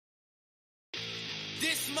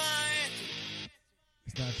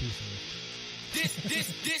It's not too soon.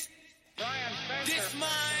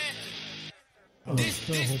 Oh,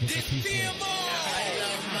 still hoping for peace. I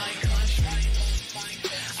love my country.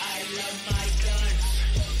 I love my guns.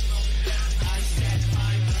 I set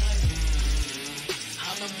my blood.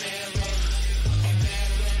 I'm American.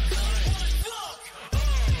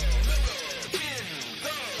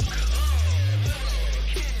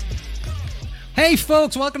 Hey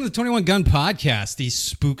folks, welcome to the 21 Gun Podcast, the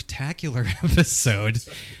spooktacular episode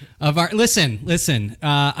of our... Listen,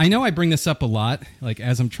 I know I bring this up a lot, like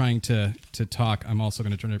as I'm trying to talk, I'm also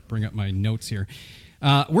going to try to bring up my notes here.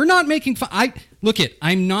 We're not making fun...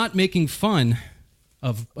 I'm not making fun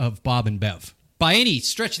of Bob and Bev by any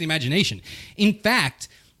stretch of the imagination. In fact,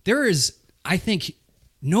 there is, I think,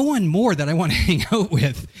 no one more that I want to hang out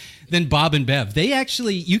with than Bob and Bev. They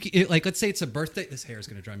actually, let's say it's a birthday. This hair is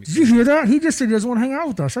going to drive me crazy. Did you hear that? He just said he doesn't want to hang out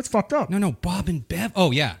with us. That's fucked up. No, Bob and Bev.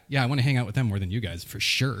 Oh, yeah. I want to hang out with them more than you guys, for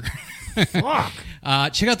sure. Fuck.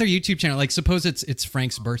 Check out their YouTube channel. Like, suppose it's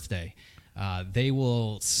Frank's birthday. They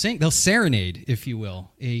will sing, they'll serenade, if you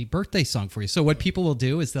will, a birthday song for you. So what people will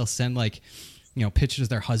do is they'll send, like, pictures of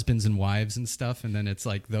their husbands and wives and stuff, and then it's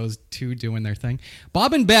like those two doing their thing.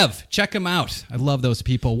 Bob and Bev, check them out. I love those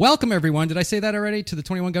people. Welcome, everyone. Did I say that already? To the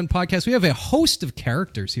 21 Gun Podcast. We have a host of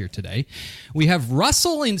characters here today. We have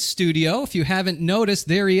Russell in studio. If you haven't noticed,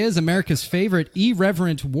 there he is, America's favorite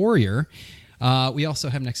irreverent warrior. We also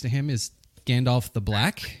have next to him is Gandalf the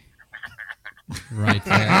Black. Right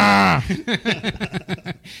there.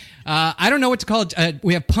 I don't know what to call it.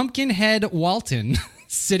 We have Pumpkinhead Walton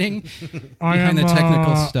sitting behind the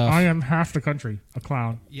technical stuff. I am half the country, a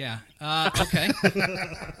clown. Yeah. Okay.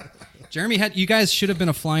 Jeremy, you guys should have been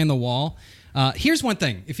a fly on the wall. Here's one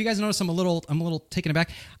thing. If you guys notice, I'm a little taken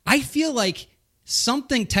aback. I feel like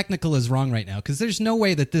something technical is wrong right now because there's no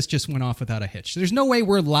way that this just went off without a hitch. There's no way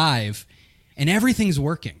we're live and everything's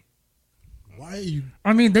working. Why are you?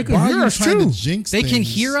 I mean, they can hear us too. They can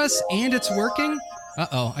hear us and it's working.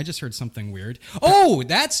 Uh-oh, I just heard something weird. Oh,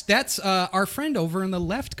 that's our friend over on the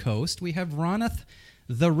left coast. We have Roneth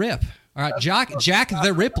the Rip. Jack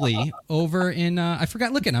the Ripley over in, I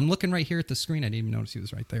forgot, I'm looking right here at the screen. I didn't even notice he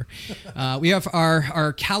was right there. We have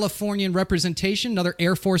our Californian representation, another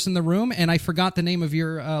Air Force in the room, and I forgot the name of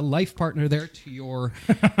your life partner there to your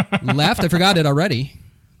left. I forgot it already.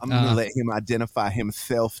 I'm going to let him identify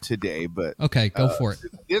himself today, but... Okay, go for it.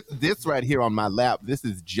 This right here on my lap, this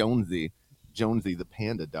is Jonesy the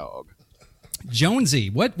panda dog. Jonesy,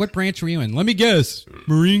 what branch were you in? Let me guess.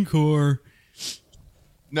 Marine Corps.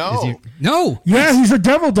 No. No. Yeah, he's a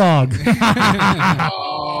devil dog.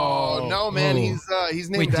 Oh, no, man. Oh. He's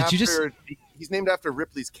named he's named after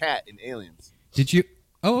Ripley's cat in Aliens. Did you?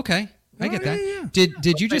 Oh, okay. I get that. Yeah.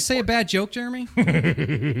 Did you just say a bad joke, Jeremy?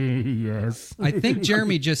 Yes. I think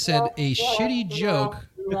Jeremy just said a shitty joke.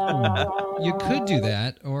 You could do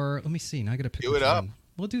that, or let me see. Now I got to pick Do it up. One.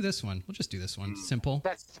 We'll do this one. We'll just do this one. Simple.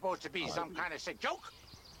 That's supposed to be some kind of sick joke.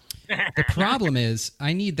 The problem is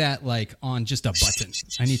I need that like on just a button.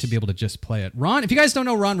 I need to be able to just play it. Ron, if you guys don't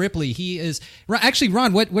know Ron Ripley, he is actually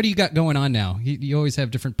Ron. What do you got going on now? You always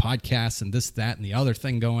have different podcasts and this, that, and the other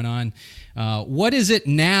thing going on. What is it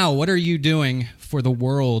now? What are you doing for the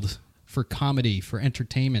world, for comedy, for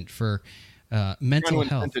entertainment, for mental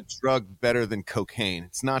health? Invent a drug better than cocaine.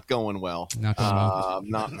 It's not going well. Not going well.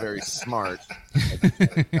 Not very smart.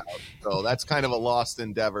 So that's kind of a lost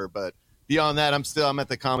endeavor. But beyond that, I'm at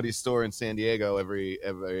the Comedy Store in San Diego every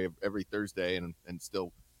Thursday, and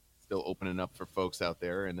still opening up for folks out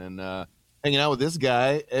there, and then hanging out with this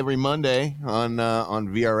guy every Monday on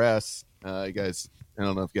VRS. You guys. I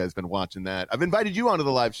don't know if you guys have been watching that. I've invited you onto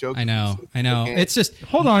the live show. I know. It's just...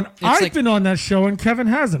 Hold on. I've been on that show and Kevin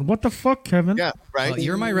hasn't. What the fuck, Kevin? Yeah, right. Well,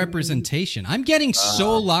 you're my representation. I'm getting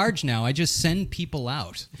so large now. I just send people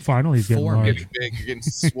out. Finally, he's getting large. Getting big. You're getting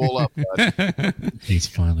swole up, bud. He's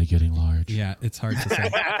finally getting large. Yeah, it's hard to say.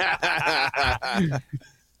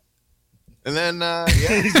 And then,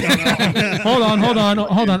 yeah. Hold on. Do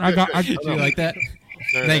you like that?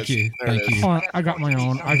 Thank you. Hold on, I got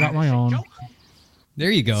my own. There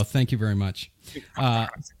you go. Thank you very much.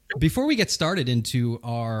 Before we get started into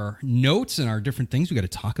our notes and our different things we got to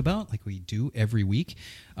talk about, like we do every week,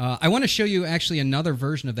 I want to show you actually another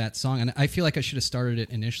version of that song, and I feel like I should have started it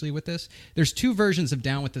initially with this. There's two versions of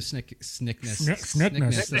Down with the Snickness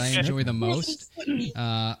that I enjoy the most,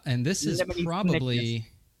 and this is probably...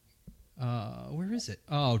 where is it?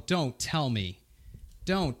 Oh, don't tell me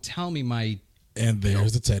my... And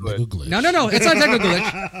there's the technical glitch. No. It's not a technical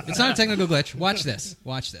glitch. It's not a technical glitch. Watch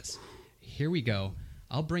this. Here we go.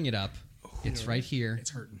 I'll bring it up. It's right here.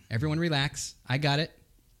 It's hurting. Everyone relax. I got it.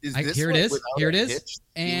 Is Here this it what is. without Here it a is. hitch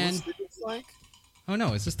And seamlessly looks like? oh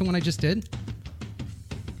no, is this the one I just did?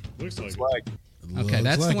 Looks like It's it. like Okay, Looks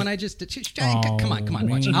that's like the one it. I just did. Come on.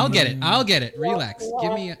 Watch it. I'll get it. Relax.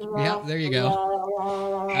 Give me. Yeah, there you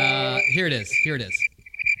go. Here it is.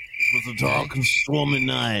 it was a dark and stormy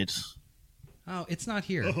night. Oh, it's not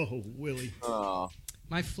here. Oh, Willie. Oh,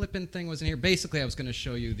 My flippin' thing wasn't here. Basically, I was going to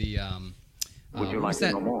show you the.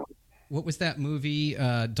 What was that movie,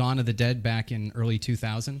 Dawn of the Dead, back in early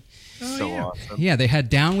 2000? so awesome. Yeah, they had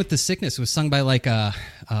 "Down with the Sickness." It was sung by like a.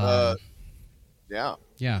 Yeah.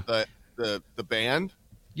 Yeah. The band.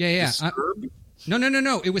 Yeah. Disturbed?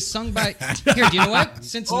 No. It was sung by. Here, do you know what?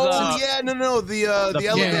 Since The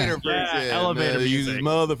elevator version. elevator music. You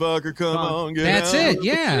motherfucker, come on, get that's out. it.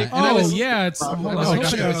 Yeah. And I Oh was, yeah, it's. Hold I on, was I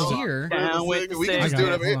hoping got it was it. here. Down with the We can I just got do it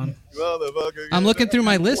it. up here. Hold on. Motherfucker, I'm get looking out. through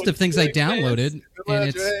my list of things I downloaded, and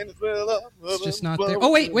it's just not there.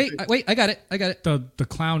 Oh wait, I got it. The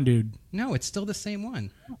clown dude. No, it's still the same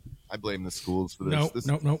one. I blame the schools for this.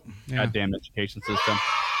 Nope. Yeah. Goddamn education system.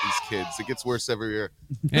 These kids. It gets worse every year.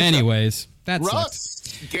 Anyways, that sucks. Russ.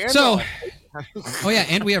 Gandalf. So, oh yeah,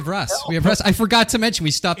 and we have Russ. I forgot to mention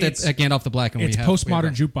we stopped at Gandalf the Black, and It's we have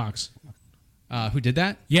postmodern jukebox. Who did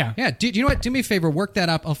that? Yeah. Yeah. Do you know what? Do me a favor. Work that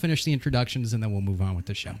up. I'll finish the introductions, and then we'll move on with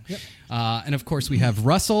the show. Yep. And of course, we have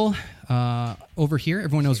Russell over here.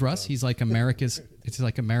 Everyone knows Russ. He's like America's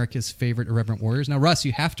favorite irreverent warriors. Now, Russ,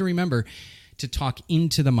 you have to remember to talk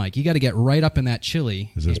into the mic. You got to get right up in that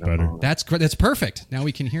chili. Is this better? That's perfect. Now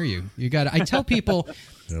we can hear you. You got to. I tell people,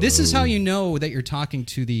 this is how you know that you're talking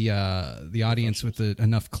to the audience with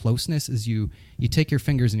enough closeness. Is you take your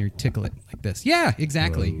fingers and you tickle it like this. Yeah,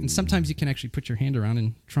 exactly. And sometimes you can actually put your hand around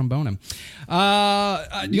and trombone them.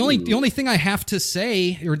 The only thing I have to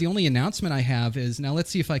say, or the only announcement I have, is now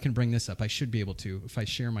let's see if I can bring this up. I should be able to if I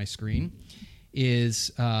share my screen.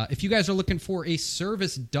 Is if you guys are looking for a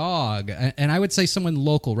service dog, and I would say someone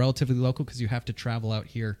local, relatively local, because you have to travel out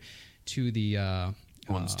here to the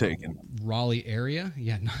One's taken. Raleigh area.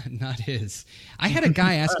 Yeah, not his. I had a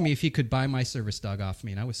guy ask me if he could buy my service dog off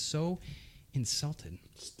me, and I was so insulted.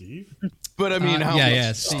 Steve? But I mean, how yeah, much?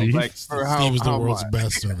 yeah, Steve. Like, for how, Steve was the how world's much?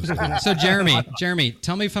 best service dog. So Jeremy,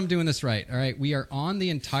 tell me if I'm doing this right. All right, we are on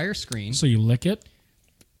the entire screen. So you lick it.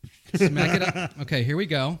 Smack it up. Okay, here we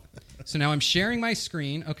go. So now I'm sharing my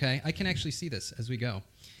screen. Okay, I can actually see this as we go.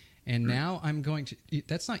 And now I'm going to.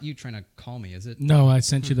 That's not you trying to call me, is it? No, I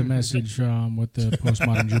sent you the message with the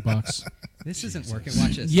postmodern jukebox. This isn't working.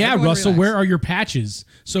 Watch this. Yeah, Everyone Russell, relax. where are your patches?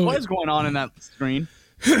 So What is going on in that screen?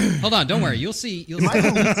 Hold on, don't worry. You'll see.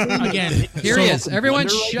 again, Here he is. Everyone,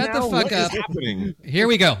 Wonder right shut now, the fuck what is up. happening? Here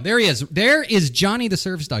we go. There he is. There is Johnny the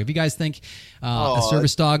service dog. If you guys think a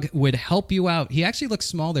service dog would help you out, he actually looks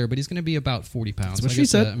small there, but he's going to be about 40 pounds. That's what I she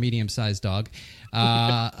guess said. A medium-sized dog.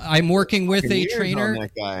 I'm working with a Ears on trainer.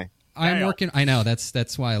 that guy. I'm working. I know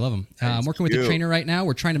that's why I love him. I'm working with a cute. trainer right now.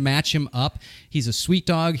 We're trying to match him up. He's a sweet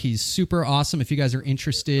dog. He's super awesome. If you guys are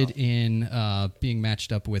interested in being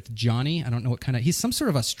matched up with Johnny, I don't know what kind of. He's some sort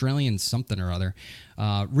of Australian something or other.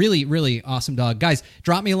 Really, really awesome dog. Guys,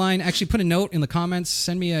 drop me a line. Actually, put a note in the comments.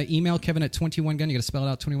 Send me an email, Kevin@21gun. You got to spell it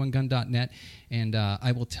out, 21gun.net, and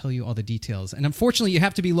I will tell you all the details. And unfortunately, you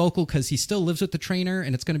have to be local because he still lives with the trainer,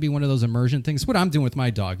 and it's going to be one of those immersion things. What I'm doing with my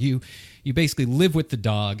dog. You basically live with the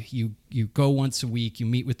dog. You go once a week. You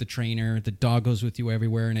meet with the trainer. The dog goes with you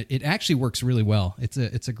everywhere, and it actually works really well.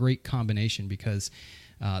 It's a great combination because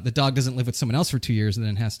the dog doesn't live with someone else for 2 years and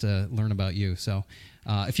then has to learn about you. So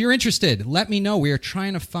if you're interested, let me know. We are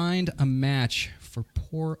trying to find a match for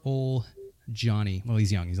poor old Johnny. Well,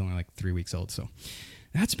 he's young. He's only like 3 weeks old. So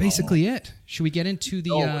that's basically it. Should we get into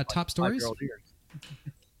the top stories?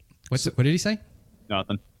 What did he say?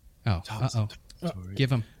 Nothing. Oh,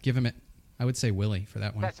 Give him it. I would say Willie for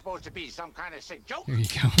that one. That's supposed to be some kind of sick joke. Here you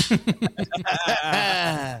go.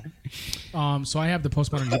 so I have the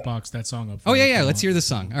postmodern jukebox, that song up. Oh yeah. Let's hear the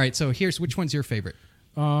song. All right. So here's which one's your favorite?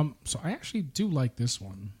 So I actually do like this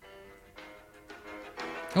one.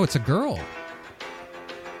 Oh, it's a girl.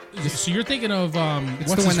 So you're thinking of It's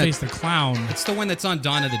what's the his one face, the clown. It's the one that's on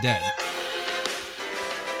Dawn of the Dead.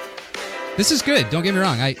 This is good. Don't get me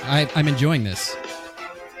wrong. I'm enjoying this.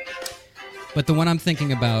 But the one I'm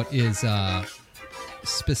thinking about is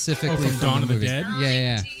specifically from Dawn of the movie. Dead?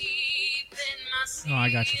 Yeah. Oh,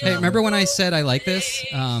 I got you. Hey, remember when I said I like this?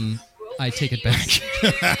 I take it back.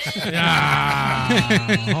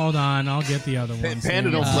 Hold on, I'll get the other one.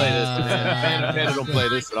 Panda don't play this. Panda don't play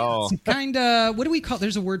this at all. Kind of. What do we call?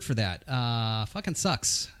 There's a word for that. Fucking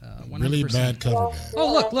sucks. 100%. Really bad cover guy.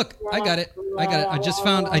 Oh look! I got it. I just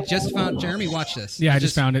found. Jeremy, watch this. Yeah, I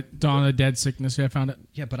just found it. Dawn of the Dead Sickness. Yeah, I found it.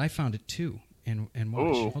 Yeah, but I found it too. and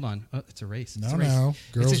watch. Ooh. Hold on. Oh, it's a race. It's No, a race. no.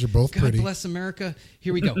 Girls, It's a- you're both God pretty. bless America.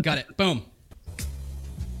 Here we go. Got it. Boom.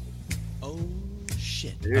 Oh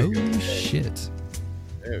shit. Oh shit.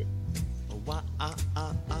 Dude.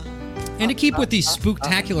 And to keep with the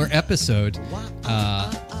spooktacular episode,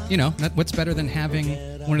 what's better than having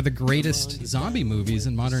one of the greatest zombie movies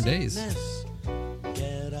in modern days?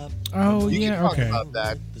 Oh You yeah, can talk okay. about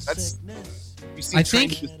that. That's you seen I Train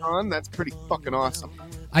think- to Busan? That's pretty fucking awesome.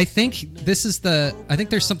 I think I think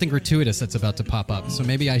there's something gratuitous that's about to pop up, so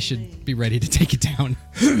maybe I should be ready to take it down.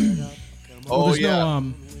 Oh there's yeah.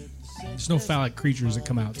 there's no phallic creatures that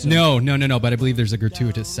come out. So. No, but I believe there's a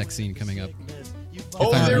gratuitous sex scene coming up.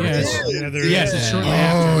 Oh, I there remember. it Yes. is. Yeah, there Yes, is. it's shortly Oh,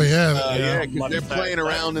 after. yeah. Yeah, because they're playing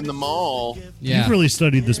around in the mall. Yeah. You've really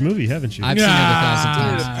studied this movie, haven't you? I've seen it 1,000 Ah,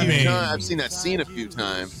 times. I mean- I've seen that scene a few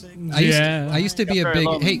times. I used to be a Very big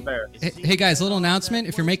long hey there. hey guys, little announcement.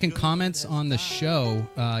 If you're making comments on the show,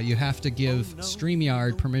 you have to give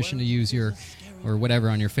StreamYard permission to use your or whatever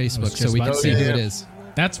on your Facebook so just we about can to see say who that. it is.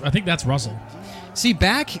 I think that's Russell. See,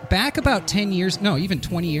 back about 10 years, no, even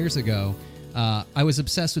 20 years ago, I was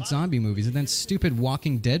obsessed with zombie movies, and then stupid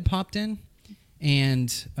Walking Dead popped in,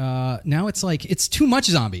 and now it's like it's too much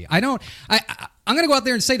zombie. I'm gonna go out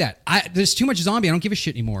there and say that there's too much zombie. I don't give a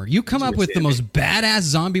shit anymore. You come up with the most badass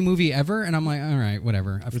zombie movie ever, and I'm like, all right,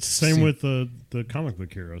 whatever. I've It's the same seen- with the comic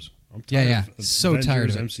book heroes. I'm Yeah, tired yeah. of So tired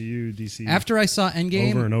of it. Avengers, MCU, DC. After I saw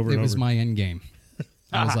Endgame, Over and over it and was over. my Endgame.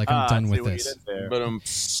 I was like, I'm done with this. But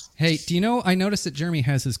Hey, do you know? I noticed that Jeremy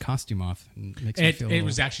has his costume off. And it makes me It feel. a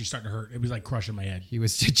was little- actually starting to hurt. It was like crushing my head. He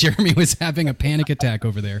was. Jeremy was having a panic attack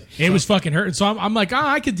over there. It was fucking hurting. So I'm like,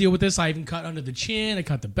 I could deal with this. I even cut under the chin. I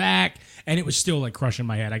cut the back, and it was still like crushing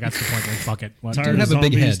my head. I got to the point like, fuck it. What? tired Dude, of have a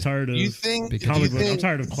big zombies, head. tired of do you think, Big do you comic book. I'm think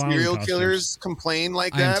tired of clown serial costumes. killers complain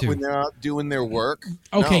like I am that too. when they're out doing their work?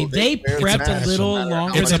 Okay, No, they they're prepped passionate a little about it.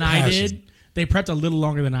 longer It's a than I passion. did. They prepped a little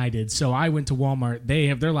longer than I did. So I went to Walmart.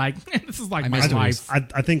 They're like, this is like I my missed it. life.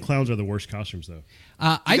 I think clowns are the worst costumes, though.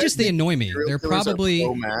 They annoy me. Serial They're killers are probably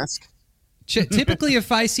pro-mask. typically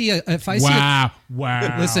if I see Wow.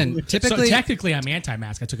 Listen, So typically- technically, I'm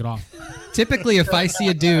anti-mask. I took it off. typically if I see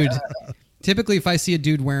a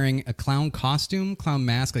dude wearing a clown costume, clown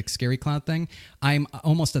mask, like scary clown thing, I'm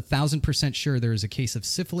almost 1,000% sure there is a case of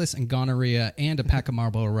syphilis and gonorrhea and a pack of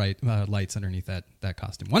Marlboro lights underneath that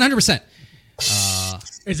costume. 100%.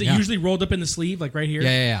 Is it Yeah. usually rolled up in the sleeve, like right here?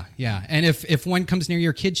 Yeah. And if one comes near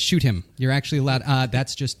your kid, shoot him. You're actually allowed.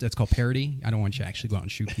 That's called parody. I don't want you to actually go out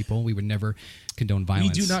and shoot people. We would never condone We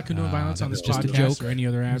violence. do not condone violence that on was this just a podcast joke. or any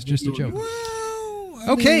other app. It's just a joke.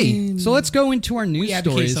 Okay, so let's go into our news We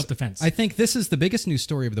advocate stories. self-defense. I think this is the biggest news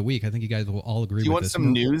story of the week. I think you guys will all agree Do you with want this.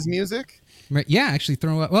 some news music? Right, yeah, actually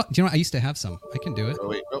throw out. Well, do you know what? I used to have some. I can do it. Oh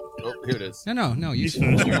wait, oh, here it is. No. You He's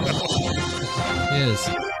faster. It is.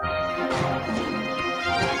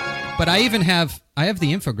 But I have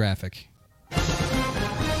the infographic.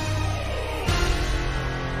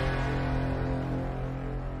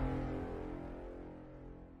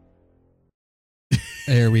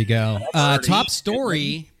 There we go. Top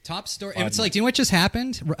story. And it's like, do you know what just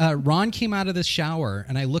happened? Ron came out of the shower,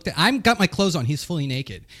 and I looked at. I got my clothes on. He's fully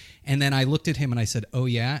naked, and then I looked at him and I said, "Oh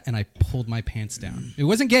yeah," and I pulled my pants down. It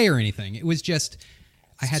wasn't gay or anything. It was just.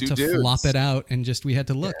 I had two to dudes. flop it out and just we had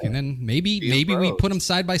to look and then maybe we bros. put them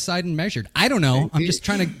side by side and measured. I don't know. I'm Maybe. just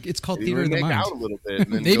trying to. It's called Maybe theater of the make mind. out a little bit.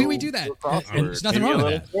 And then Maybe go- we do that. go crossword. And there's nothing wrong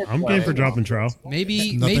with that. I'm game for dropping trowel.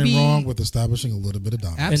 Maybe Nothing wrong with establishing a little bit of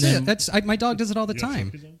dominance. Absolutely. And then- My dog does it all the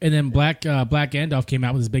time. And then Black Gandalf came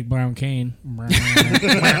out with his big brown cane.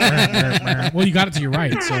 Well, you got it to your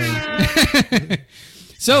right. So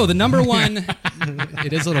So the number one,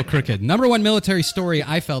 it is a little crooked. Number one military story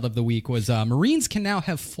I felt of the week was Marines can now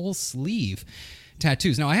have full sleeve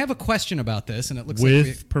tattoos. Now I have a question about this, and it looks like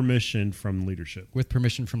With permission from leadership. with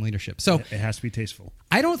permission from leadership. So It has to be tasteful.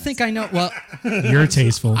 I don't think I know. Well, you're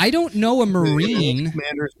tasteful. I don't know a Marine.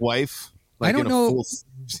 Commander's wife. I don't in a know- full-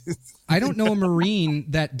 I don't know a Marine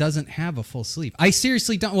that doesn't have a full sleeve. I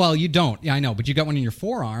seriously don't. Well, you don't. Yeah, I know, but you got one in your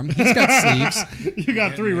forearm. He's got sleeves. You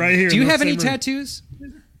got three right here. Do you in the have any same room. tattoos?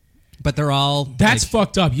 But they're all. That's like,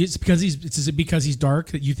 fucked up. Is it because he's dark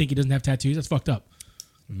that you think he doesn't have tattoos? That's fucked up.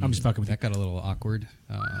 I'm just fucking with that that. got a little awkward.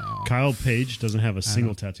 Kyle Page doesn't have a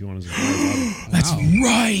single tattoo on his body. That's Wow.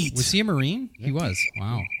 right. Was he a Marine? He was.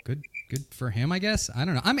 Wow. Good for him, I guess. I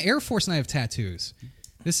don't know. I'm Air Force and I have tattoos.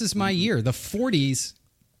 This is my year. The 40s.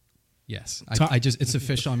 Yes. I just, it's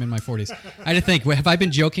official. I'm in my 40s. I had to think, have I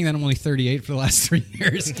been joking that I'm only 38 for the last 3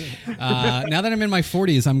 years? Now that I'm in my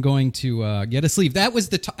 40s, I'm going to get a sleeve. That was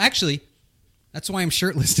actually, that's why I'm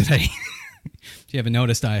shirtless today. If you haven't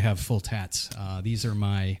noticed, I have full tats. These are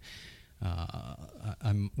my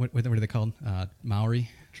what are they called? Maori.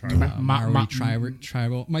 Ma-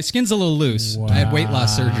 Tribal. My skin's a little loose. I had weight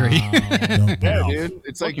loss surgery. Yeah, dude.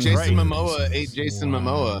 It's like Looking Jason great. Momoa ate Jason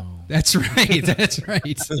Momoa. That's right. That's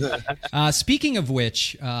right. Speaking of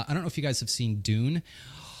which, I don't know if you guys have seen Dune.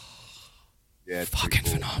 Yeah, it's Fucking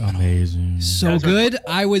pretty cool. phenomenal. Amazing. So good.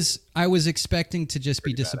 I was expecting to just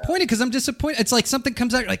be disappointed because I'm disappointed. It's like something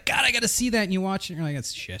comes out, you're like, God, I got to see that, and you watch it, and you're like,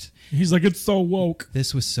 that's shit. He's like, it's so woke.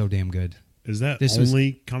 This was so damn good. Is that This was-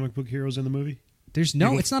 only comic book heroes in the movie? There's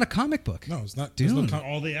no, it's not a comic book. No, it's not. Dune. There's no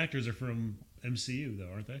All the actors are from MCU, though,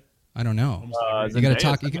 aren't they? I don't know. Almost You got to Zendaya.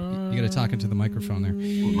 talk. You got to talk into the microphone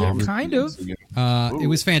there. Kind of. It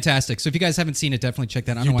was fantastic. So if you guys haven't seen it, definitely check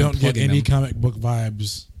that out. I You don't want don't to get plug any them. comic book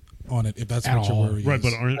vibes on it if that's At what your all. worry Right,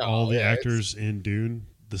 is. but aren't all the yeah, actors in Dune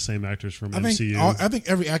the same actors from I think MCU? I think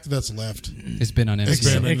every actor that's left It's been on has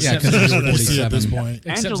MCU. been Yeah, Except- because except- it's DC at this 47. point.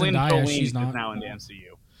 Except Angelina Zendaya, Jolie she's is not. now in the MCU.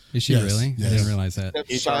 Is she Yes, really? yes. I didn't realize that.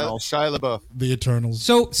 Shia LaBeouf. The Eternals.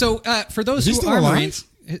 So for those Is he who still are alive? Marines,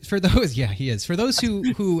 for those, yeah, he is. For those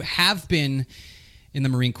who have been in the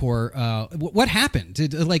Marine Corps, what happened?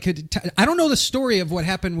 I don't know the story of what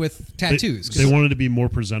happened with tattoos. 'cause- They wanted to be more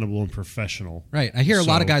presentable and professional. right. I hear a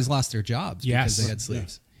lot of So- guys lost their jobs because Yes. they had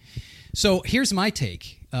sleeves. So here's my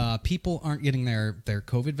take: people aren't getting their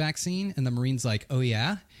COVID vaccine, and the Marines like, oh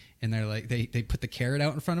yeah, and they're like, they put the carrot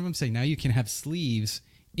out in front of them, saying now you can have sleeves.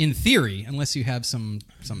 In theory, unless you have some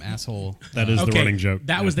asshole. That is the Okay, running joke.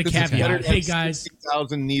 that was the caveat. Hey guys,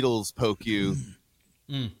 60,000 needles poke you.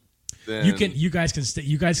 Then you guys can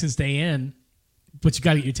stay in, but you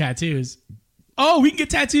got to get your tattoos. Oh, we can get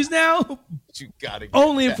tattoos now. you gotta get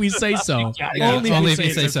Only if we say so. Only if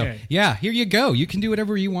we say so. Yeah, here you go. You can do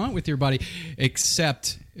whatever you want with your body,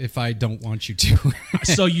 except if I don't want you to.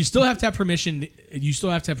 So you still have to have permission. You still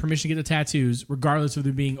have to have permission to get the tattoos, regardless of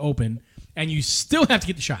them being open, and you still have to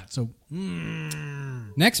get the shot. So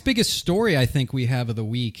Next biggest story I think we have of the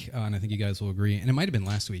week, and I think you guys will agree, and it might have been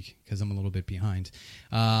last week because I'm a little bit behind.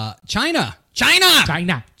 China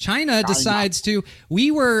decides to.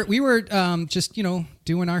 We were just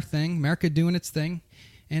doing our thing, America doing its thing,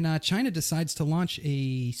 and China decides to launch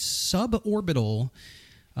a suborbital.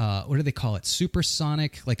 What do they call it?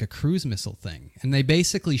 Supersonic, like a cruise missile thing, and they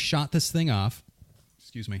basically shot this thing off.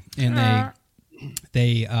 Excuse me, and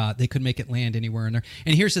they could make it land anywhere in there.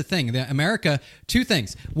 And here's the thing: America, two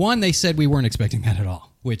things. One, they said we weren't expecting that at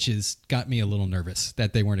all, which is got me a little nervous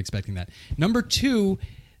that they weren't expecting that. Number two,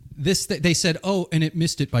 they said, oh, and it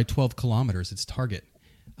missed it by 12 kilometers. Its target.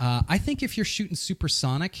 I think if you're shooting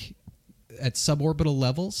supersonic at suborbital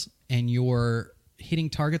levels and you're hitting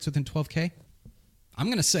targets within 12K, I'm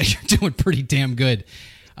going to say you're doing pretty damn good.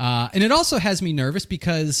 And it also has me nervous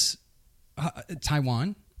because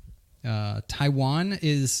Taiwan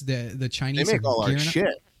is the Chinese. They make all our gearing up.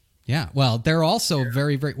 shit. Yeah, well, they're also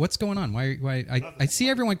very, very. What's going on? Why? I see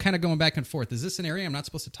everyone kind of going back and forth. Is this an area I'm not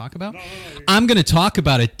supposed to talk about? I'm going to talk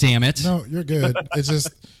about it. Damn it! No, you're good. It's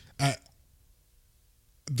just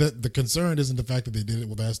the concern isn't the fact that they did it.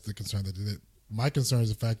 Well, that's the concern that they did it. My concern is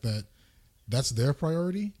the fact that that's their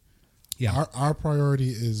priority. Yeah. Our priority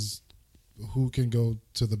is who can go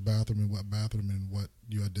to the bathroom and what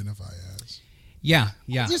you identify as. Yeah.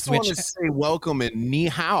 I just want to say welcome and ni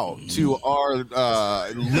hao to our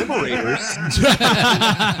liberators.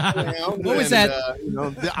 What was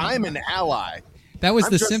that? I'm an ally. That was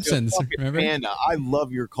I'm The just a Simpsons. fucking Remember? Panda. I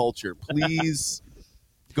love your culture. Please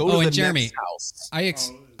go to Oh, the and Jeremy, next house.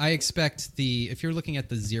 I expect if you're looking at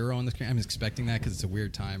the 0 on the screen, I'm expecting that because it's a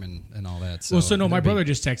weird time and all that. So, no, my it'll be- brother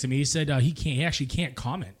just texted me. He said he actually can't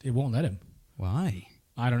comment. It won't let him. Why?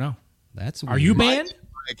 I don't know. That's Are you weird. banned?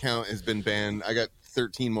 My account has been banned. I got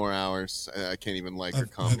 13 more hours. I can't even like or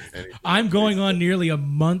comment anything. I'm going on nearly a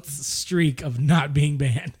month streak of not being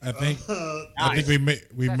banned. I think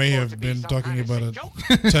we may have been talking about a joke?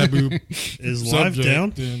 taboo Is live subject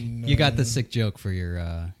down? and, You got the sick joke for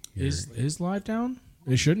your. Is live down?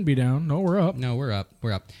 It shouldn't be down. No, we're up. No, we're up.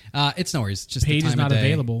 We're up. It's no worries. Just Page the is time not of day.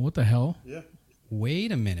 available. What the hell?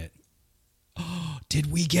 Wait a minute. Oh,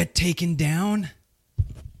 did we get taken down?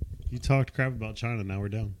 You talked crap about China. Now we're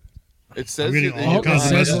down. It says I'm getting that all Oh, it kinds of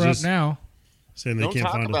says we're up messages. now. Saying they don't can't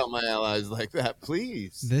talk find about us. my allies like that,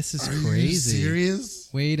 please. This is Are you crazy. serious?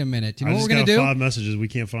 Wait a minute. Do you I know what just we're gonna got do? 5 messages. We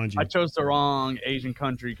can't find you. I chose the wrong Asian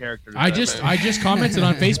country character. I just commented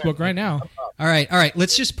on Facebook right now. All right.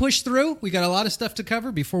 Let's just push through. We got a lot of stuff to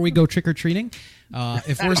cover before we go trick or treating.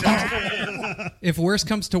 If worse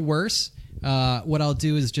comes to worse, what I'll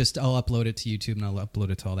do is I'll upload it to YouTube and I'll upload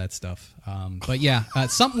it to all that stuff. But yeah,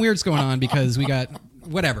 something weird's going on because we got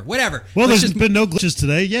Whatever. Well, Let's there's just, been no glitches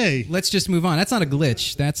today. Yay. let's just move on. That's not a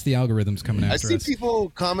glitch. That's the algorithms coming I after see us.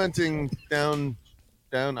 people commenting down.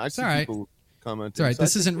 I see all right. people commenting. It's all right. So I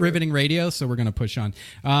This think isn't we're- riveting radio, so we're going to push on.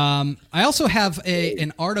 I also have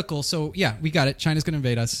an article. So, yeah, we got it. China's going to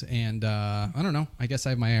invade us. And I don't know. I guess I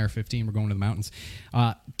have my AR-15. We're going to the mountains.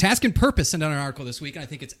 Task and Purpose sent out an article this week, and I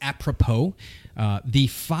think it's apropos. The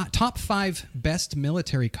top 5 best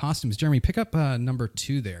military costumes. Jeremy, pick up number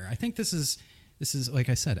 2 there. I think this is, like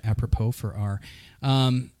I said, apropos for our...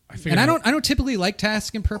 and I don't typically like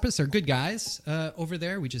Task and Purpose. They're good guys over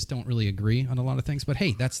there. We just don't really agree on a lot of things. But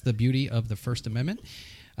hey, that's the beauty of the First Amendment.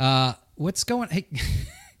 What's going? Hey,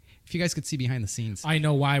 if you guys could see behind the scenes, I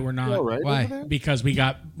know why we're not. Oh, right Why? over there? Because we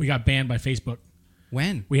got banned by Facebook.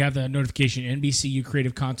 when? We have the notification NBCU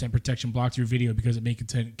creative content protection blocked your video because it may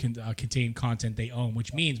contain content they own,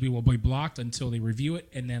 which means we will be blocked until they review it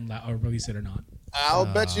and then release it or not. I'll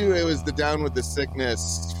bet you it was the Down with the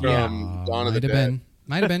Sickness from Dawn of the Might have Dead. been.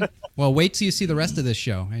 Might have been. Well, wait till you see the rest of this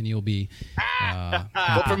show, and you'll be.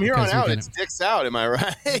 But from here on out, it's dicks out. Am I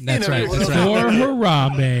right? That's right, what that's else- right. For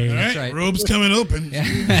Harambe. All right, right. robes coming open.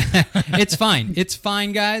 It's fine. It's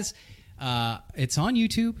fine, guys. It's on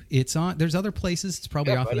YouTube. It's on. There's other places. It's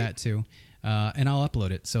probably off of that too. And I'll upload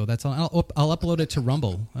it. So that's all. I'll upload it to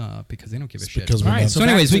Rumble because they don't give a shit. Because we're All right, not, So,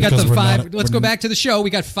 anyways, we got because the we're 5. not- Let's we're go not- back to the show. We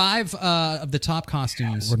got 5 of the top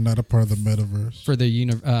costumes We're not a part of the metaverse. for the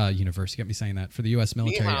universe. You got me saying that for the U.S.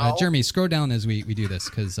 military. Meow. Jeremy, scroll down as we do this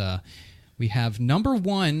because we have number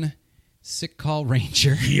 1, Sick Call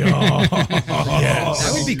Ranger.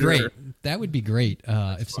 That would be great. That would be great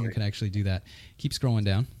if someone could actually do that. Keep scrolling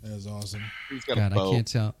down. That is awesome. He's got God, a I bow. can't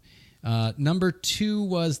tell. Number 2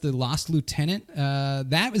 was the Lost Lieutenant.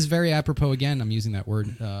 That was very apropos. Again, I'm using that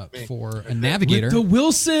word for a navigator. The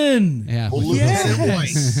Wilson. Yeah. Well, look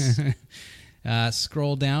at Yes.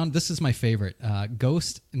 Scroll down. This is my favorite.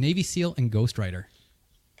 Ghost, Navy SEAL, and Ghost Rider.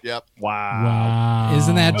 Yep. Wow.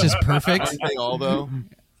 Isn't that just perfect? Aren't they all though?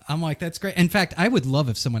 I'm like, that's great. In fact, I would love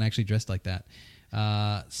if someone actually dressed like that.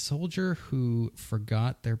 Soldier who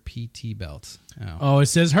forgot their PT belt. Oh. Oh, it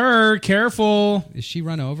says her. Careful. Is she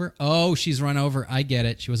run over? Oh, she's run over. I get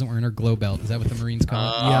it. She wasn't wearing her glow belt. Is that what the Marines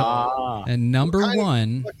call it? And number Kind of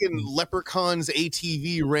 1, Fucking Leprechaun's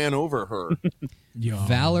ATV ran over her.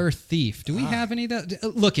 Valor Thief. Do we have any of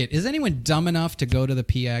that? Look, is anyone dumb enough to go to the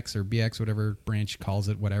PX or BX, whatever branch calls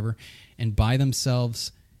it, whatever, and buy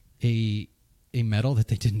themselves a medal that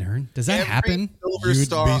they didn't earn? Does that happen? Silver You'd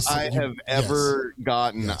star be- I have ever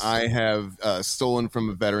gotten, Yes. I have stolen from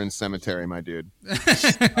a veteran cemetery, my dude.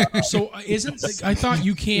 So isn't I thought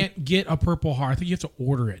you can't get a Purple Heart. I think you have to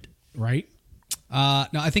order it, right? No,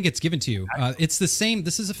 I think it's given to you. It's the same.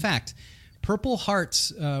 This is a fact. Purple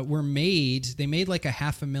Hearts were made. They made like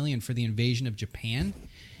 $500,000 for the invasion of Japan,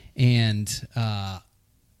 and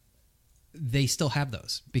they still have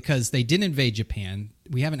those because they didn't invade Japan.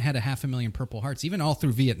 We haven't had $500,000 Purple Hearts, even all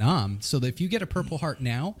through Vietnam. So that if you get a Purple Heart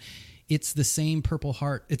now, it's the same Purple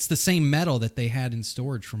Heart. It's the same medal that they had in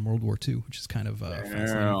storage from World War II, which is kind of a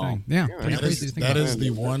fascinating thing. Yeah, pretty That crazy is, to think that about. is the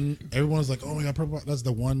one. Everyone's like, "Oh my god, purple." That's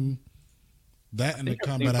the one. That and the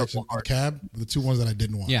combat action cab, the 2 ones that I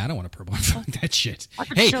didn't want. Yeah, I don't want a purple heart. Fuck that shit.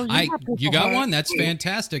 Hey, you got one? That's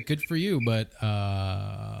fantastic. Good for you. But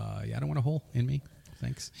yeah, I don't want a hole in me.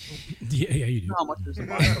 Thanks. Yeah, you do. How much is it?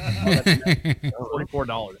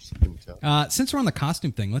 $44. Since we're on the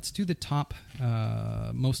costume thing, let's do the top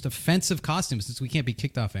most offensive costumes. Since we can't be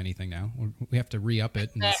kicked off anything now, we have to re-up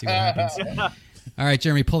it and see what happens. All right,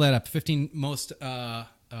 Jeremy, pull that up. 15 most.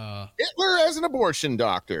 Hitler as an abortion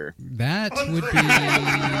doctor. That would be.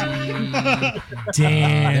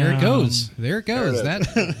 Damn. There it goes. There it goes. That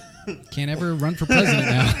can't ever run for president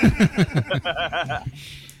now.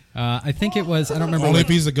 I think it was. I don't remember. Only What, if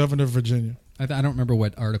he's the governor of Virginia. I don't remember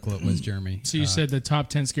what article it was, Jeremy. So you said the top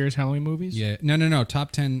 10 scariest Halloween movies? Yeah. No.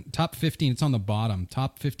 Top 10, top 15. It's on the bottom.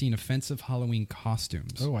 Top 15 offensive Halloween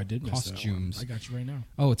costumes. Oh, I did miss that one. costumes. I got you right now.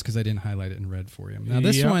 Oh, it's because I didn't highlight it in red for you. Now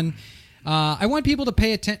this Yep. one, I want people to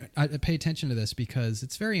pay attention to this because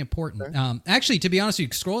it's very important. Actually, to be honest with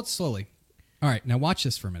you, scroll it slowly. All right, now watch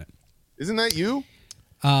this for a minute. Isn't that you?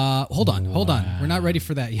 Hold on. We're not ready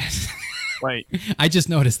for that yet. Wait. I just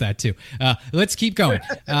noticed that too. Let's keep going.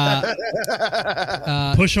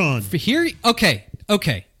 Push on. For here, okay,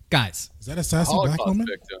 guys. Is that a sassy black Holocaust woman?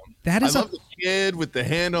 victim. That is I love the kid with the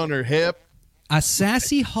hand on her hip. a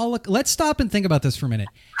sassy Holocaust. Let's stop and think about this for a minute.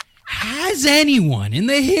 Has anyone in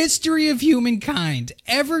the history of humankind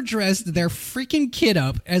ever dressed their freaking kid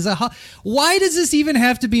up as a... Why does this even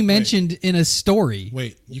have to be mentioned in a story?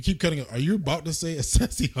 Wait, you keep cutting it. Are you about to say a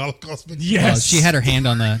sassy Holocaust victim? Yes. Well, she had her hand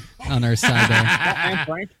on her side there. And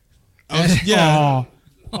Frank? Yeah,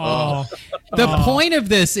 The point of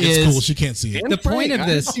this it's is cool. She can't see it. the point of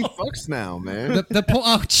this. She fucks now, man.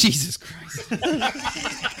 Oh, Jesus Christ.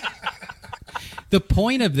 The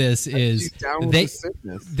point of this is She's down with they the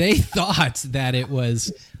sickness. they thought that it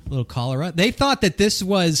was a little cholera. They thought that this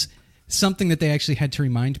was something that they actually had to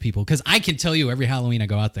remind people. Because I can tell you, every Halloween I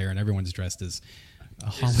go out there and everyone's dressed as a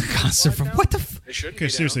Holocauster from what the. Okay,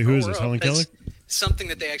 seriously, who is this? Helen Keller? Something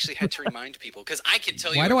that they actually had to remind people. Because I can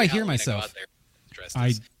tell you. Why do every I hear Halloween myself? go out there dressed I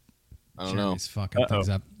as I don't know. Jeremy's fucking things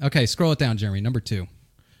up. Okay, scroll it down, Jeremy. Number 2.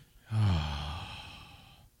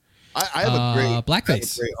 I have a great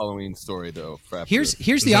blackface. Halloween story though. For after Here's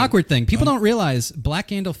this. the awkward thing. People don't realize Black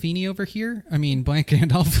Gandolfini over here. I mean, Black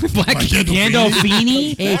Gandolf. Black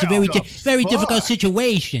Gandolfini? Hey, it's a very difficult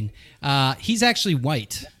situation. He's actually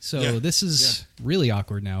white, so Yeah. this is really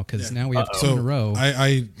awkward now because now we have 2 So in a row.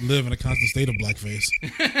 I live in a constant state of blackface.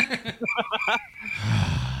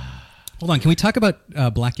 Hold on, can we talk about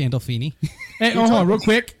Black Gandolfini? Hey, hold on, real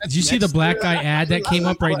quick. Did you see the black guy ad that came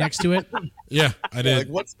up right next to it? Yeah, I did. Like,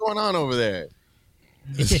 what's going on over there?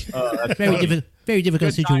 Very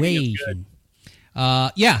difficult situation.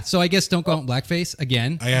 Yeah, so I guess don't go out in blackface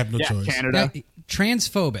again. I have no choice. Canada. Now,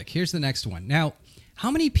 transphobic. Here's the next one. Now,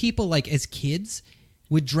 how many people, like as kids,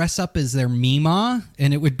 would dress up as their Mima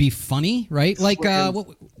and it would be funny, right? Like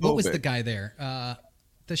what was the guy there?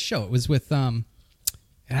 The show. It was with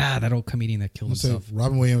that old comedian that killed So himself.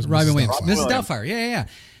 Robin Williams. Robin Mrs. Williams. Doubtfire. Mrs. Doubtfire. Yeah.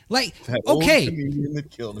 Like, That old okay, comedian that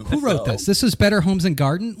killed him. who wrote this? This was Better Homes and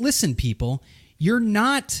Garden. Listen, people, you're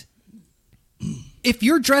not. If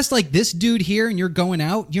you're dressed like this dude here and you're going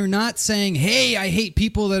out, you're not saying, "Hey, I hate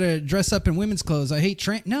people that are dressed up in women's clothes. I hate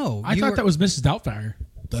No, I thought that was Mrs. Doubtfire.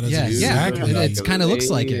 That is Yeah, exactly. it kind of looks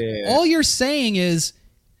like it. Yeah. All you're saying is,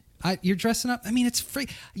 you're dressing up. I mean, it's free.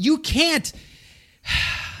 You can't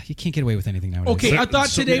get away with anything nowadays. Okay, I thought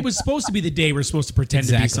today was supposed to be the day we're supposed to pretend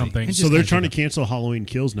to be Exactly. something. And So just they're make trying to it up. cancel Halloween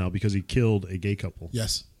Kills now because he killed a gay couple.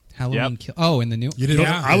 Yes. Halloween kill. Oh, in the new. You didn't.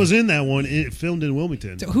 Yeah. I was in that one. It filmed in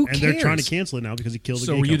Wilmington. So who And they're trying to cares? cancel it now because he killed a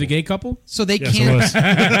So gay were you the couple. gay couple? So they Yes, can't. it was.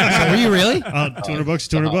 So were you really? $200,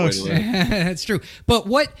 $200. That's true. But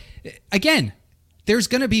what? Again, there's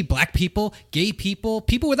going to be black people, gay people,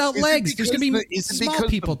 people without Is it legs. There's going to because be is it small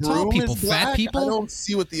because people, the tall broom people, is fat black? I people. don't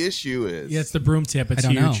see what the issue is. Yeah, it's the broom tip. It's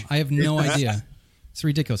I don't know. huge. I have no idea. It's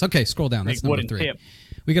ridiculous. Okay, scroll down. That's Big number wooden 3. tip.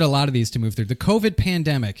 We got a lot of these to move through. The COVID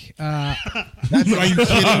pandemic. Are you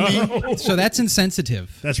kidding me? So that's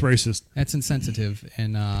insensitive. That's racist. That's insensitive.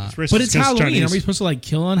 And It's racist But it's against Halloween. Chinese. Are we supposed to like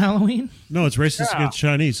kill on Halloween? No, it's racist Yeah. against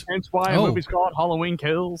Chinese. Hence why Oh. a movie's called Halloween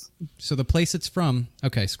Kills. so the place it's from.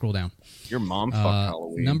 Okay, scroll down. Your mom fucked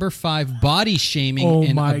Halloween. Number 5, body shaming Oh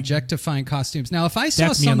and my- objectifying costumes. Now, if I saw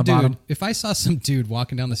That's me on some the bottom. dude,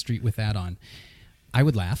 walking down the street with that on, I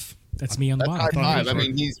would laugh. That's me on the That's high bottom. five. I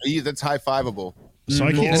mean, that's high fiveable. So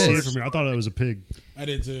I can't It see is. it from here. I thought it was a pig. I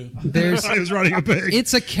did too. There's I was riding a pig.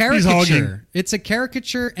 it's a He's hogging. caricature. It's a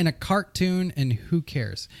caricature and a cartoon, and who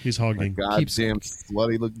cares? He's hogging. Goddamn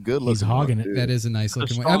slutty, look good looking. He's hogging it. dude. That is a nice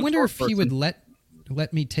looking one. I strong wonder if short he would let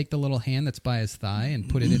me take the little hand that's by his thigh and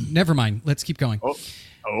put it in. Never mind. Let's keep going.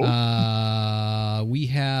 We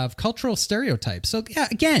have cultural stereotypes. So yeah,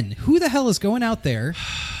 again, who the hell is going out there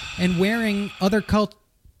and wearing other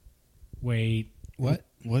Wait, What?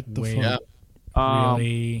 What the Wait. fuck? Yeah.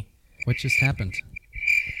 really? What just happened?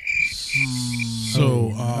 So,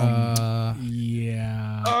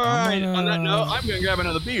 Yeah. All right. On that note, I'm going to grab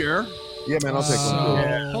another beer. Yeah, man, I'll take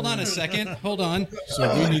one. Hold on a second. Hold on.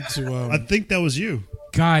 so we need to. I think that was you.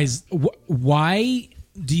 Guys, why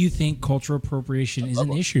do you think cultural appropriation is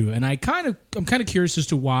an issue? And I'm kind of curious as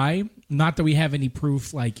to why. Not that we have any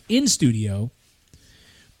proof, like in studio,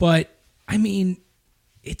 but I mean,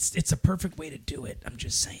 it's a perfect way to do it. I'm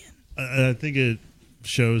just saying. I think it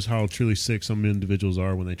shows how truly sick some individuals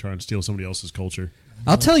are when they try and steal somebody else's culture.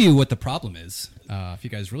 I'll tell you what the problem is. If you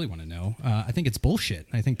guys really want to know, I think it's bullshit.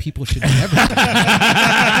 I think people should never.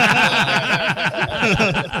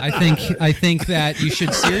 I think that you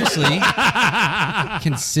should seriously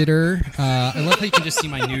consider. I love how you can just see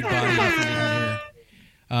my nude body from here.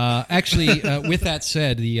 Actually, with that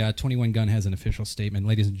said, the 21 Gun has an official statement.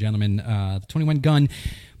 Ladies and gentlemen, the 21 Gun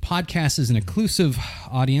podcast is an inclusive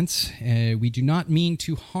audience. We do not mean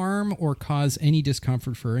to harm or cause any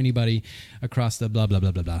discomfort for anybody across the blah, blah, blah,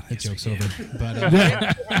 blah, blah. That joke's over. But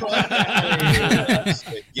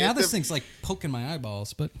now this thing's like poking my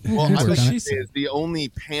eyeballs, but Well, we'll I work was on it. the only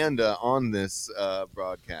panda on this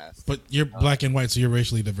broadcast. but you're black and white, so you're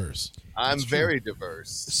racially diverse. I'm very diverse.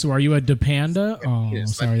 So are you a Depanda? Oh,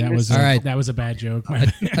 Yes, sorry, that was All right. that was a bad joke.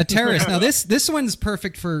 A terrorist. Now this one's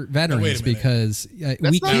perfect for veterans Wait a minute. because That's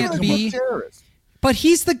we not can't even be. a terrorist. But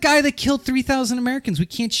he's the guy that killed 3,000 Americans. We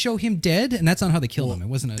can't show him dead, and that's not how they killed him. It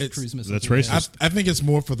wasn't a cruise missile. That's racist. I think it's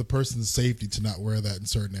more for the person's safety to not wear that in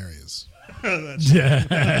certain areas. Or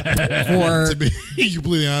To be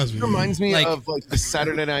completely honest with It you. reminds me Like- of like the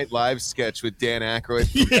Saturday Night Live sketch with Dan Aykroyd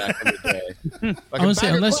from back in the day. Like Honestly,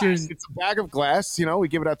 a bag unless of you're- glass. It's a bag of glass. You know, we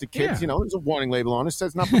give it out to kids. Yeah. You know, there's a warning label on it. It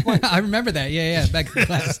says not for playing. I remember that. Yeah, back in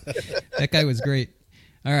class. That guy was great.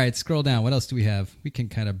 All right, scroll down. What else do we have? We can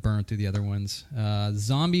kind of burn through the other ones.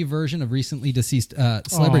 Zombie version of recently deceased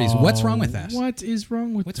celebrities. What's wrong with that? What is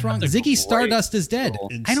wrong with What's that? wrong? Ziggy Stardust is dead.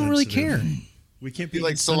 I don't really care. Insensitive. We can't be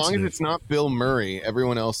Like so long as insensitive. it's not Bill Murray,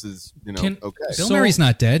 everyone else is okay. Bill Murray's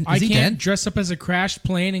not dead. Is I he can't dead? dress up as a crashed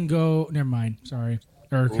plane and go. Never mind. Sorry.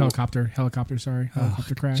 Or helicopter. Sorry.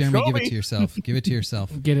 Helicopter crash. Jeremy, give it to yourself. Give it to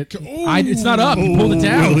yourself. Get it? It's not up. You pulled it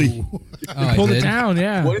down. Really? Oh, You I pulled it did. down.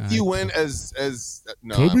 Yeah. What if you went as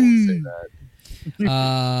no? I won't say that.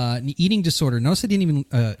 An eating disorder. Notice they didn't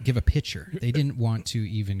even give a picture. They didn't want to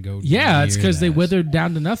even go. Yeah, it's near because they that. withered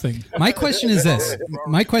down to nothing. My question is this.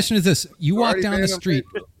 You walk Already down the banned on street.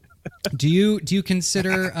 Facebook. Do you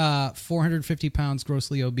consider 450 pounds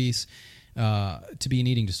grossly obese to be an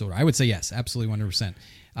eating disorder? I would say yes, absolutely 100%.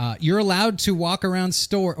 You're allowed to walk around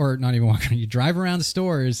or not even walk around. You drive around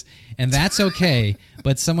stores, and that's okay.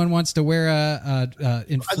 But someone wants to wear a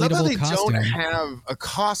inflatable I love how they costume. don't have a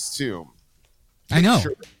costume. I know.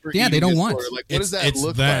 Sure, for Yeah, they eating don't want. disorder. Like, what does that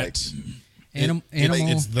look like? Animal.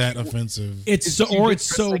 It's that offensive. It's so, You or just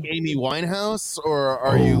it's dress so. like Amy Winehouse, or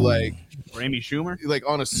are you like Amy Schumer.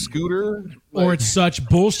 on a scooter? Or Like, it's such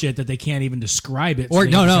bullshit that they can't even describe it. Or so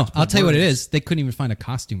they no, just no. have to I'll put tell you what it words. is. They couldn't even find a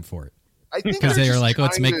costume for it. I think 'Cause they're they were just like,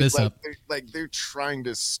 let's trying make to, this like, up. they're trying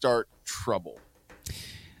to start trouble.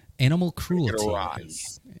 Animal Get cruelty. a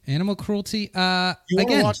rise. Animal cruelty. You want to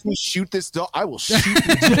Again, watch me shoot this dog? I will shoot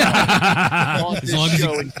this dog on this long as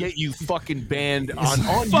show and get you fucking banned on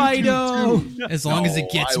Fido. YouTube too. as long as it No,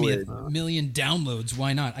 gets I me would. a million downloads,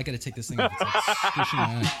 why not? I got to take this thing off. It's pushing my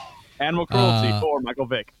eye. Animal cruelty for Michael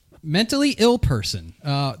Vick. Mentally ill person.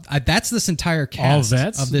 That's this entire cast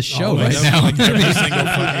vets? of this show All right vets? now. Like every single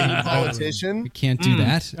fucking Politician. Can't do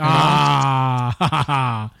that.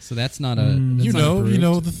 Ah. So that's not a. That's You not know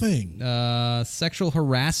approved. the thing. Sexual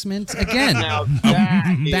harassment again. Now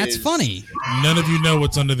that That's is- funny. None of you know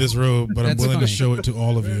what's under this robe, but I'm That's willing funny. to show it to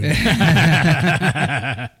all of you.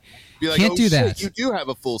 Be like, Can't oh, do shit, that. You do have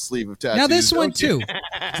a full sleeve of tattoos. Now this one don't you? too.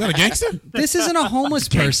 Is that a gangster? This isn't a homeless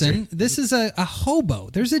person. This is a hobo.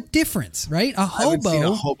 There's a difference, right? A I haven't seen a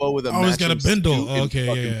hobo. hobo with a Oh, he's got a matching bindle. suit in Okay,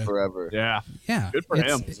 fucking yeah. forever. Yeah. Yeah. Good for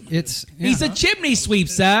him. It's He's a chimney sweep,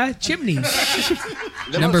 sir. Chimneys.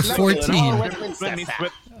 Number 14.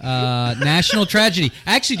 National tragedy.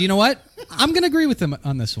 Actually, do you know what? I'm going to agree with them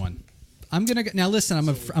on this one. I'm gonna now listen.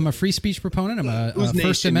 I'm a free speech proponent. I'm a Whose First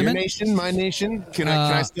nation? Your Amendment. nation? My nation? Can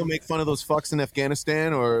I still make fun of those fucks in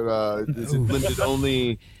Afghanistan, or is it limited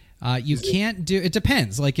only? You can't do. It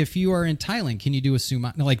depends. Like if you are in Thailand, can you do a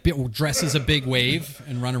sumo? No, like dress as a big wave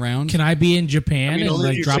and run around? Can I be in Japan I mean, and only if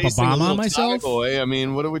like you're drop a chasing bomb little on myself? Thai boy. I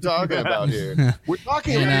mean, what are we talking about here? We're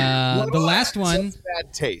talking And, about the last one-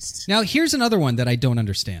 Bad taste. Now here's another one that I don't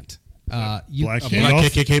understand. You, Black okay, Black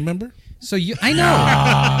Adolf? KKK member? So I know.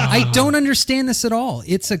 I don't understand this at all.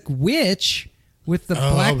 It's a witch with the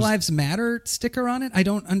I Black was- Lives Matter sticker on it. I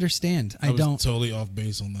don't understand. I was don't. totally off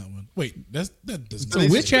base on that one. Wait, that doesn't. It's a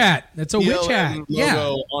witch hat. That's a witch BLM hat. logo Yeah.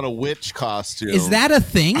 on a witch costume. Is that a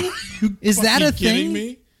thing? Is that a Fucking kidding thing?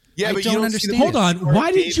 me? Yeah, I but don't you don't understand. See the Hold on. historic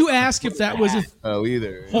Why did date you of ask if that was a? Oh,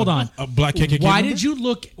 either. Hold on. A black KKK Why member? did you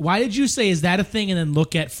look? Why did you say is that a thing and then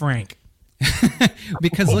look at Frank?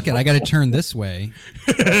 Because look at, I got to turn this way.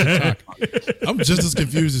 I'm just as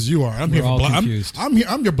confused as you are. I'm here We're for all black. confused. I'm here.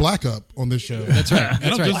 I'm your black up on this show. That's right. And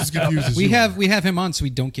That's I'm right. just as confused as We you have him on so we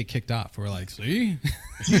don't get kicked off. We're like, see,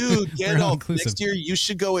 Dude, all Gandalf, inclusive. next year you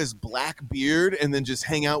should go as Blackbeard and then just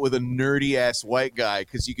hang out with a nerdy ass white guy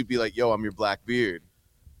because you could be like, yo, I'm your Blackbeard.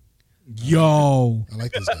 Yo, are. I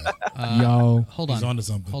like this guy. yo. hold He's on. onto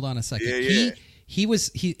something. Hold on a second. Yeah, yeah. He was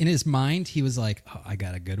in his mind. He was like, oh, I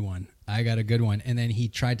got a good one. I got a good one. And then he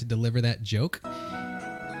tried to deliver that joke.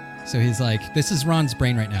 So he's like, this is Ron's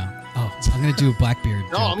brain right now. Oh, I'm gonna do a Blackbeard.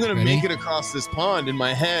 No, joke. I'm gonna Ready? make it across this pond in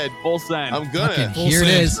my head. Full send. I'm gonna. Fucking Full here it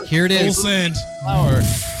send. is. Here it Full is. send. Flower.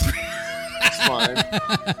 It's fine.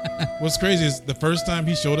 What's crazy is the first time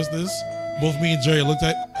he showed us this, both me and Jerry looked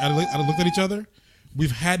at each other.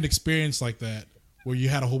 We've had an experience like that where you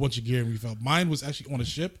had a whole bunch of gear and we felt. Mine was actually on a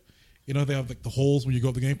ship. You know they have like the holes when you go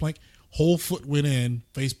up the gangplank. Whole foot went in,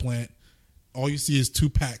 face plant. All you see is 2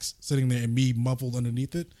 packs sitting there and me muffled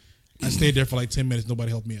underneath it. I stayed there for like 10 minutes. Nobody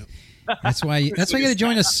helped me up. That's why you got to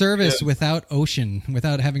join a service without ocean,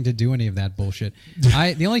 without having to do any of that bullshit.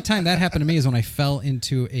 The only time that happened to me is when I fell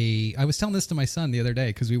into I was telling this to my son the other day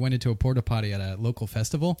because we went into a porta potty at a local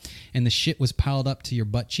festival and the shit was piled up to your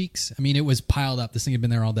butt cheeks. I mean, it was piled up. This thing had been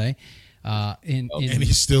there all day. And he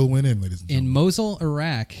still went in, ladies and in gentlemen. Mosul,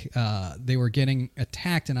 Iraq, they were getting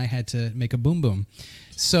attacked and I had to make a boom boom.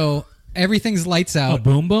 So everything's lights out. A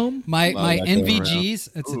boom boom? My that going NVGs.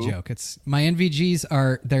 It's a joke. It's my NVGs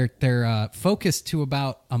are they're focused to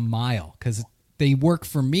about a mile because they work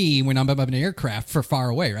for me when I'm up in an aircraft for far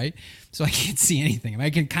away, right? So I can't see anything. I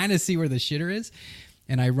can kind of see where the shitter is,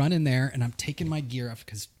 and I run in there and I'm taking my gear off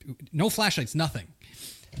because no flashlights, nothing.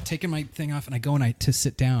 I'm taking my thing off and I go to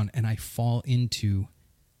sit down and I fall into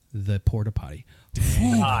the porta potty.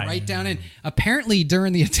 Right down in. Apparently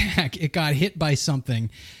during the attack, it got hit by something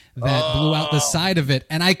that blew out the side of it,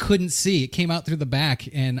 and I couldn't see. It came out through the back,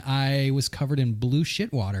 and I was covered in blue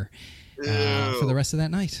shit water for the rest of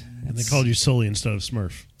that night. And they called you Sully instead of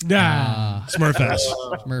Smurf. Nah. Smurf ass.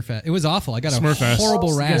 Smurf. It was awful. I got a Smurf ass. horrible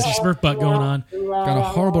You got rash. some Smurf butt going on. Got a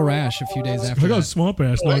horrible rash a few days after I got a that. swamp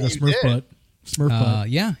ass. Now I got you Smurf did? butt. Smurf butt.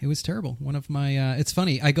 Yeah, it was terrible. One of my, it's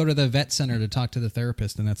funny. I go to the vet center to talk to the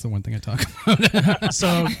therapist, and that's the one thing I talk about.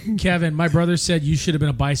 So, Kevin, my brother said you should have been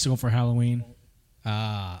a bicycle for Halloween,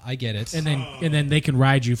 I get it. and then they can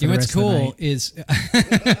ride you for You know the what's rest of the cool night. is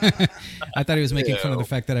I thought he was making fun of the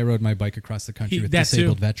fact that I rode my bike across the country with That too.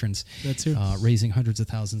 disabled veterans. That too. Raising hundreds of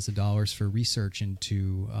thousands of dollars for research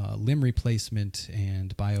into limb replacement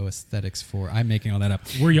and bioaesthetics I'm making all that up.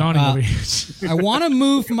 We're yawning over here. I want to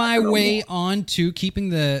move my way on to keeping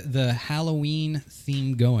the Halloween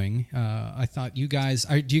theme going. I thought you guys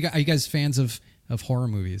are you guys fans of horror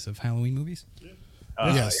movies, of Halloween movies?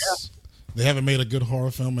 Yes. They haven't made a good horror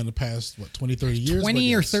film in the past, 20, 30 years? 20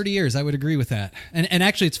 But or yes. 30 years, I would agree with that. And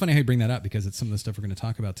actually, it's funny how you bring that up because it's some of the stuff we're going to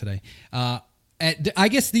talk about today. I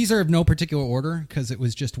guess these are of no particular order because it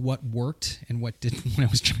was just what worked and what didn't when I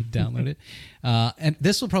was trying to download it. And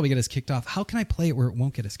this will probably get us kicked off. How can I play it where it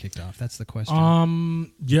won't get us kicked off? That's the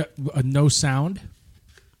question. Yeah, no sound.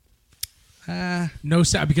 No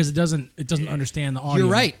sound because it doesn't understand the audio.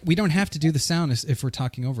 You're right. We don't have to do the sound if we're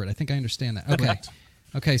talking over it. I think I understand that. Okay.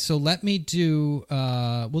 Okay, so let me do,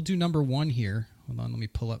 we'll do number one here. Hold on, let me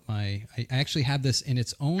pull up I actually have this in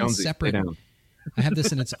its own Jonesy, separate, stay down. I have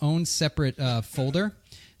this in its own separate folder.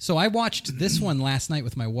 So I watched this one last night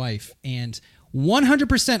with my wife and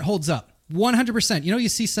 100% holds up. 100%. You know, you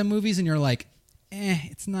see some movies and you're like,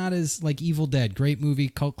 it's not as like Evil Dead. Great movie,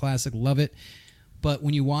 cult classic, love it. But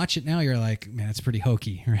when you watch it now, you're like, man, it's pretty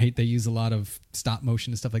hokey, right? They use a lot of stop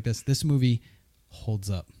motion and stuff like this. This movie holds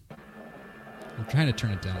up. I'm trying to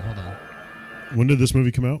turn it down. Hold on. When did this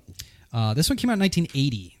movie come out? This one came out in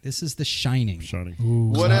 1980. This is The Shining. Shining.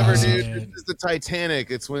 Whatever, dude. This is the Titanic.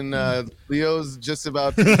 It's when Leo's just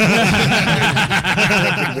about to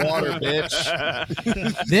water,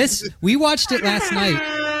 bitch. We watched it last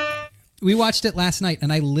night. We watched it last night,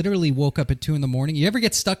 and I literally woke up at 2 a.m. You ever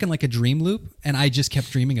get stuck in like a dream loop? And I just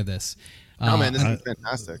kept dreaming of this. Oh man, this is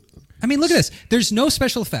fantastic. I mean, look at this. There's no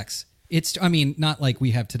special effects. It's, I mean, not like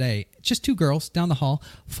we have today. Just two girls down the hall,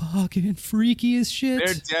 fucking freaky as shit. They're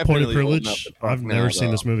Point definitely of old enough privilege. to fuck I've now, never seen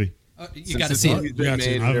though. this movie. You got to see it. Been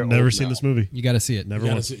made, they're I've never old seen now. this movie. You got to see it. Never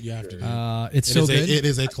You, once. you have to. It's It so is good. it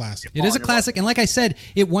is a classic. It is a classic, and like I said,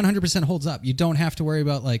 it 100% holds up. You don't have to worry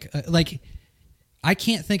about like I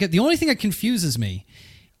can't think of the only thing that confuses me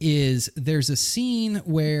is there's a scene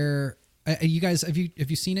where you guys have you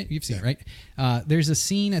seen it? You've seen it, right? There's a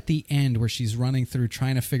scene at the end where she's running through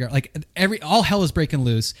trying to figure out like all hell is breaking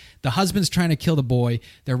loose. The husband's trying to kill the boy.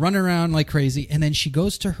 They're running around like crazy, and then she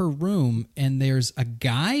goes to her room and there's a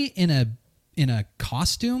guy in a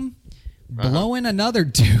costume. Blowing another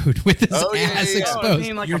dude with his Oh, yeah, ass yeah, yeah.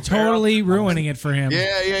 exposed. Like You're a barrel. totally ruining it for him.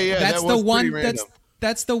 Yeah. That's that the was one. pretty random.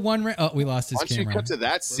 That's the one. Oh, we lost his Why don't you camera. cut to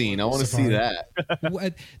that scene? I want to see that.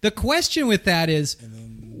 The question with that is,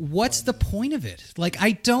 what's the point of it? Like,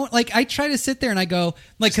 I don't like. I try to sit there and I go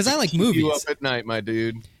like, because I like Keep you movies. up at night, my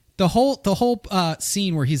dude. The whole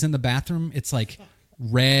scene where he's in the bathroom, it's like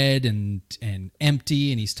red and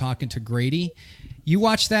empty, and he's talking to Grady. You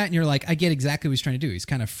watch that and you're like, I get exactly what he's trying to do. He's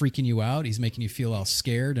kind of freaking you out. He's making you feel all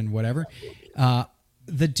scared and whatever.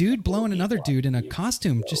 The dude blowing another dude in a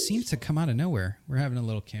costume just seems to come out of nowhere. We're having a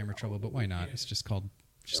little camera trouble, but why not? It's just called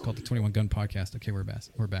the 21 Gun Podcast. Okay, we're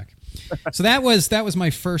back. So that was my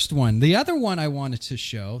first one. The other one I wanted to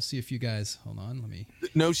show. See if you guys hold on. Let me.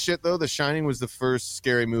 No shit though. The Shining was the first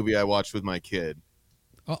scary movie I watched with my kid.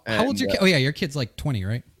 Oh, how old's your kid? Oh yeah, your kid's like 20,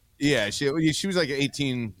 right? Yeah, she was like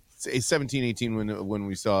 17, 18 when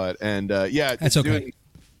we saw it, and yeah, That's dude, okay.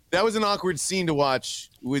 that was an awkward scene to watch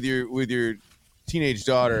with your teenage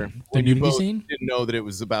daughter when you nudity both scene? didn't know that it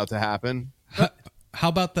was about to happen. How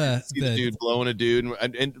about the See the dude blowing a dude,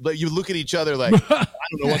 and you look at each other like, I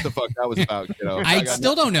don't know what the fuck that was about. I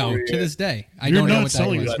still don't know to this day. I You're don't know not what that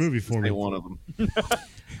selling was. this movie for me. One of them.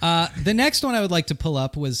 The next one I would like to pull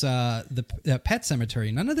up was the Pet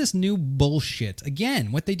Cemetery. None of this new bullshit.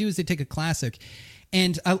 Again, what they do is they take a classic,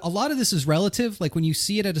 and a lot of this is relative. Like when you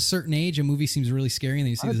see it at a certain age, a movie seems really scary, and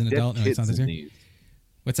then you see it as an adult, no, it's not that scary.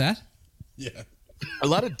 What's that? Yeah. A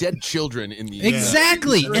lot of dead children in the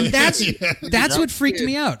Exactly, and that's what freaked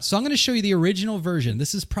me out. So I'm going to show you the original version.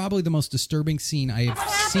 This is probably the most disturbing scene I have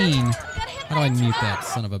seen. How do I mute that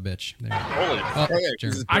son of a bitch? There. Oh,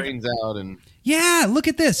 sure. His brains out and Yeah, look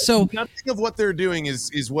at this. So nothing of what they're doing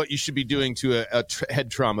is what you should be doing to a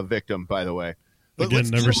head trauma victim. By the way, Again,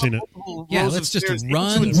 never seen it. yeah, rows let's of just stairs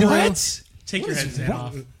run. into a- What? Take your headset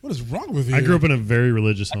off. What is wrong with you? I grew up in a very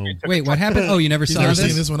religious home. Wait, what happened? Oh, you never He's saw never this?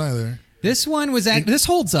 seen this one either. This one was this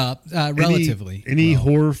holds up relatively. Any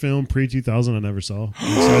horror film pre 2000 I never saw. So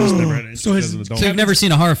I just never had interest So as an adult. So you've never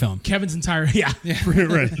seen a horror film? Kevin's entire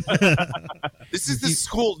right. This is the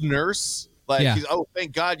school nurse. Like, Yeah. oh,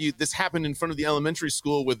 thank God this happened in front of the elementary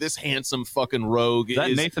school with this handsome fucking rogue. Is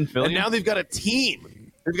that Nathan Fillion? And now they've got a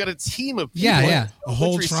team. They've got a team of people. Yeah. A whole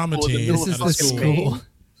Elementary trauma school in the team. middle This of is the fucking Maine. school.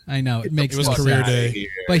 I know it makes It was no career sense. day.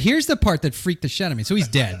 But here's the part that freaked the shit out of me. So he's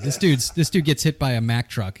dead. This dude gets hit by a Mack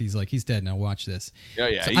truck. He's dead. Now watch this. Oh,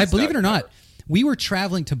 yeah, So he's I believe it done. or not, we were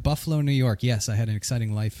traveling to Buffalo, New York. Yes, I had an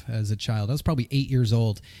exciting life as a child. I was probably 8 years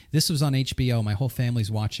old. This was on HBO. My whole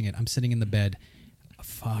family's watching it. I'm sitting in the bed,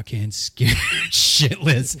 fucking scared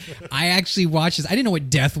shitless. I actually watched this. I didn't know what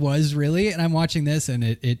death was really, and I'm watching this, and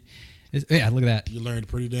yeah, look at that. You learned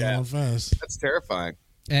pretty damn fast. That's terrifying.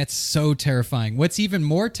 That's so terrifying. What's even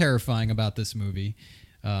more terrifying about this movie?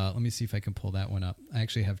 Let me see if I can pull that one up. I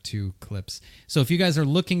actually have two clips. So if you guys are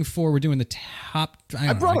looking for, we're doing the top. I I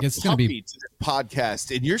don't know. brought I guess a it's gonna puppy be. to this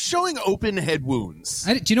podcast, and you're showing open head wounds.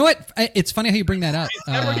 Do you know what? It's funny how you bring that up.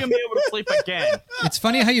 Never gonna be able to sleep again. It's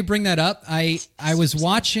funny how you bring that up. I was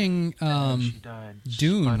watching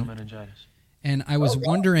Dune, and I was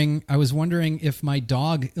wondering if my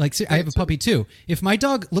dog, like, I have a puppy too. If my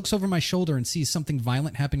dog looks over my shoulder and sees something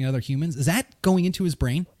violent happening to other humans, is that going into his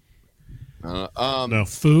brain? No.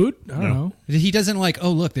 Food? I don't know. He doesn't like, oh,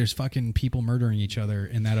 look, there's fucking people murdering each other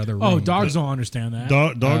in that other room. Oh, dogs don't understand that.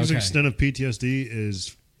 Dogs' Okay. extent of PTSD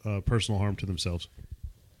is personal harm to themselves.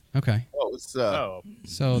 Okay. Oh, it's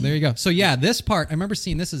So there you go. So yeah, this part, I remember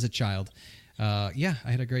seeing this as a child. Yeah,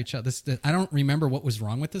 I had a great child. I don't remember what was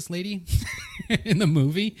wrong with this lady in the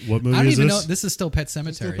movie. What movie I don't is even this? know. This is still Pet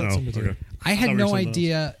Cemetery. Pet Oh, Cemetery. okay. I had thought we were no something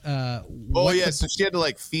idea. oh what yeah, the- so she had to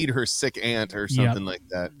like feed her sick aunt or something like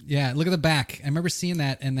that. Yeah, look at the back. I remember seeing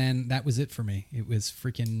that, and then that was it for me. It was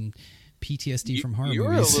freaking PTSD from horror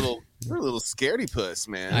You're movies. you're a little scaredy puss,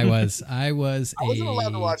 man. I was. I wasn't allowed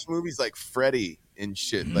to watch movies like Freddy and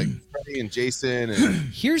shit, like Freddy and Jason. And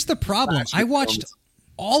Here's the problem. Slasher I watched films.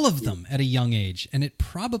 all of them at a young age, and it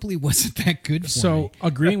probably wasn't that good for So me.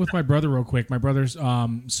 agreeing with my brother real quick. My brother's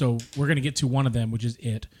so we're gonna get to one of them, which is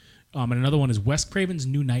it. And another one is Wes Craven's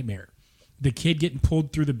New Nightmare. The kid getting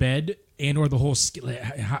pulled through the bed and or the whole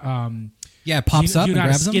Yeah, it pops up you and know how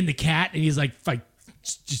to grabs skin him. the cat and he's like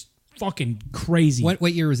just fucking crazy.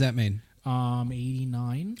 What year was that made?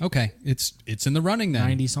 89? Okay, it's in the running then.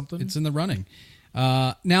 90 something? It's in the running.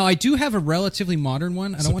 Now I do have a relatively modern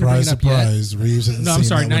one. I don't want to bring it Surprise, up yet. surprise. Reeves hasn't No, seen I'm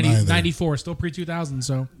sorry, that one 90, either. 94, still pre 2000.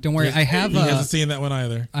 So Don't worry, I have He hasn't a seen that one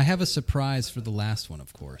either. surprise for the last one,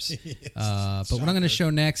 of course. But what I'm going to show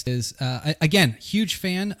next is again, huge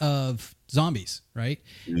fan of zombies. Right?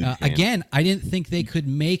 Again, I didn't think they could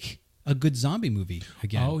make a good zombie movie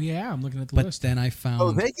again. oh yeah, I'm looking at the But list. then I found.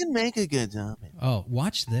 oh, they can make a good zombie. Oh,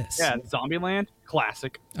 watch this. Yeah, Zombieland,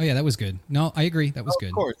 classic. Oh yeah, that was good. No, I agree. That was good.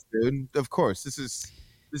 Of course, dude. Of course, this is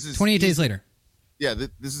 28 days later. Yeah,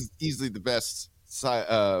 this is easily the best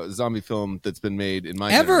zombie film that's been made in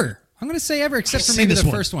my Ever. generation. I'm going to say ever, except I've for seen maybe this the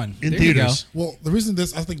one first one. in There you go. theaters. Well, the reason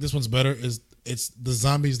I think this one's better is it's the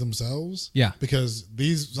zombies themselves. Yeah. Because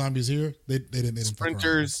these zombies here, they didn't fuck around.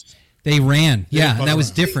 Sprinters. They ran. Yeah, fuck and that was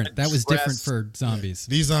around. different. That was different Dressed- for zombies.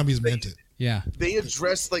 These zombies meant it. Yeah. They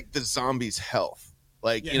address like the zombies' health.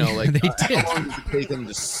 Like Yeah. you know, like They how did. long does it take them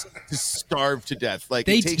to starve to death? Like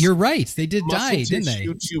They it takes you're right. They did muscle die, didn't they?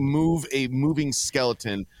 tissue to move a moving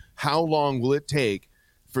skeleton. How long will it take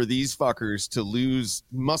for these fuckers to lose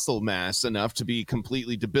muscle mass enough to be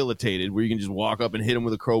completely debilitated, where you can just walk up and hit them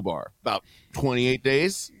with a crowbar? About 28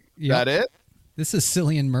 days. Yep. That it? This is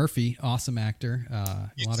Cillian Murphy, awesome actor.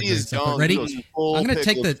 A You lot of see great his stuff. dong, But ready? he goes full I'm gonna take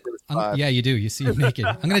pickle the to Yeah, you do. You see him naked.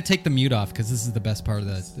 I'm gonna take the mute off because this is the best part of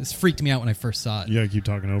this freaked me out when I first saw it. You gotta keep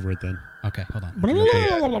talking over it then. Okay, hold on.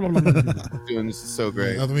 Doing this is so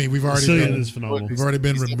great. I mean, we've already Cillian been, is phenomenal. we've already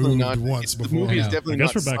been He's definitely removed not- once The before. movie is Yeah. definitely I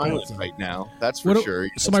guess not we're back on. silent right now. That's for What- sure.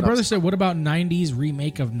 So my brother said, "What about '90s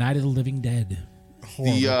remake of Night of the Living Dead?"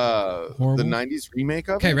 the Horrible. 90s remake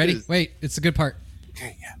of Okay, it ready? is- Wait, it's a good part.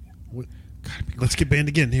 Let's get banned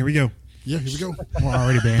again. Here we go. Yeah, here we go. We're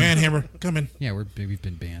already banned. Banhammer, come in. Yeah, we've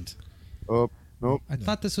been banned. Oh, nope. I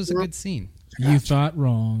thought this was a good scene. You thought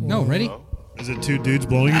wrong. No, ready? Is it two dudes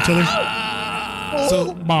blowing each other?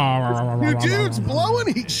 So You dudes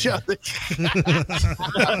blowing each other.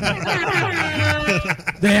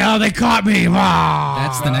 They caught me.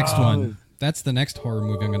 That's the next one. That's the next horror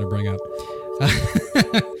movie I'm going to bring up.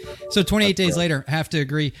 So 28 days later, have to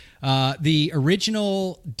agree. The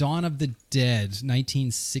original Dawn of the Dead,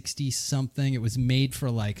 1960 something. It was made for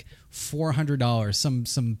like $400.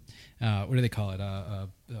 Some what do they call it?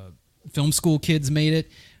 Film school kids made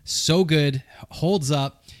it. So good, holds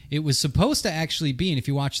up. It was supposed to actually be, and if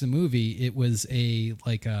you watch the movie, it was a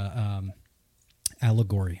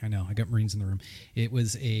allegory. I know, I got Marines in the room. It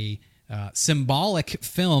was a symbolic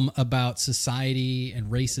film about society and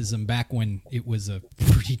racism back when it was a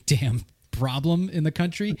pretty damn problem in the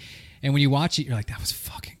country. And when you watch it, you're like, that was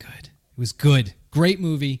fucking good. It was good. Great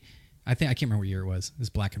movie. I can't remember what year it was. It was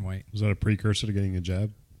black and white. Was that a precursor to getting a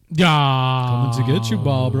jab? Coming To get you,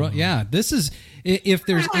 Barbara. Yeah, this is if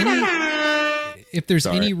there's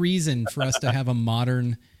any reason for us to have a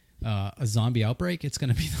modern a zombie outbreak, it's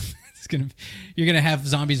gonna be you're gonna have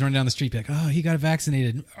zombies running down the street, be like, oh, he got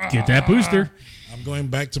vaccinated. Get that booster. I'm going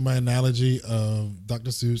back to my analogy of Dr.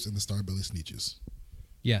 Seuss and the Starbelly Sneetches.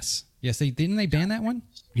 Yes. Didn't they ban that one?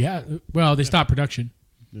 Yeah. Well, they stopped production.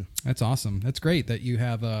 That's awesome. That's great that you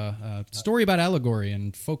have a story about allegory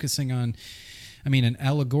and focusing on. I mean, an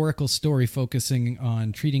allegorical story focusing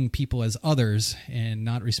on treating people as others and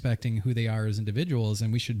not respecting who they are as individuals,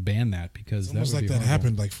 and we should ban that because that Almost would like be that horrible.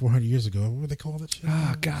 happened like 400 years ago. What would they call that shit?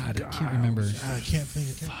 Oh God, I can't remember. I can't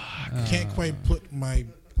think. I can't quite put my.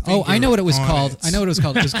 Oh, I know what it was on called. it. I know what it was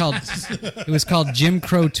called. It was called Jim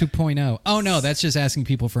Crow 2.0. Oh no, that's just asking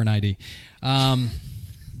people for an ID,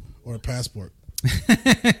 Or a passport.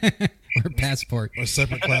 or passport. Or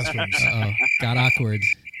separate classrooms. Oh, got awkward.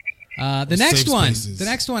 The safe next one. spaces. The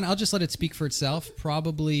next one. I'll just let it speak for itself.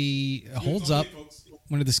 Probably holds up.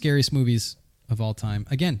 One of the scariest movies of all time.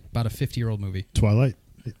 Again, about a 50-year-old movie. Twilight.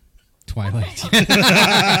 Twilight.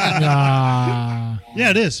 Yeah,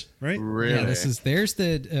 it is, right? Really? Yeah, there's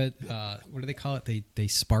the what do they call it? They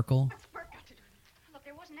sparkle. Look,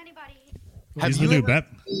 there wasn't anybody. He's you the new ever Bat.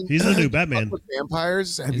 He's the new Batman. with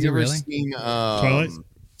vampires? Have Is you it ever really? seen Twilight.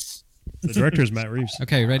 The director is Matt Reeves.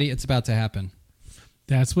 Okay, ready? It's about to happen.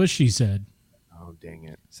 That's what she said. Oh, dang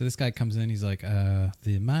it. So this guy comes in. He's like,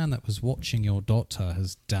 the man that was watching your daughter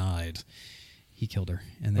has died. He killed her.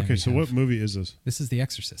 And then Okay, we so have- what movie is this? This is The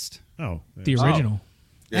Exorcist. Oh, The original.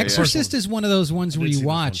 Yeah, Exorcist is one of those ones I where did you see this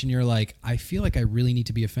watch one. and you're like, I feel like I really need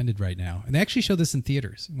to be offended right now. And they actually showed this in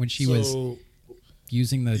theaters when she was So,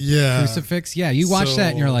 using the Yeah. crucifix. Yeah, you watch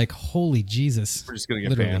that and you're So- like, holy Jesus. We're just going to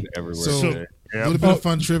get Literally. banned everywhere. So, today. a little bit of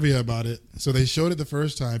fun trivia about it. So they showed it the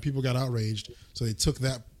first time. People got outraged. So they took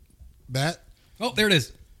that. Oh, there it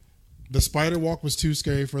is. The spider walk was too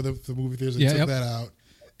scary for the movie theaters. They Yeah, took yep. that out.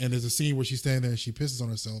 And there's a scene where she's standing there and she pisses on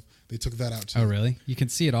herself. They took that out too. Oh, really? You can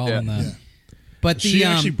see it all Yeah. in the. Yeah. But the She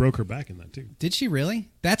actually broke her back in that too. did she really?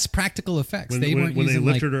 That's practical effects. When they when, weren't when they using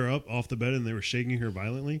lifted like, her up off the bed and they were shaking her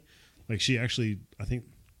violently, like she actually, I think,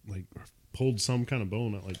 like pulled some kind of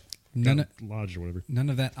bone that like None got lodged or whatever. none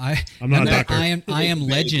of that. I'm none not of a that doctor. I am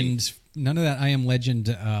legend. None of that I am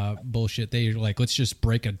legend bullshit. They're like, let's just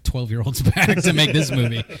break a 12-year-old's back to make this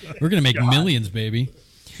movie. We're gonna make millions, baby.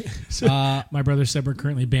 My brother said we're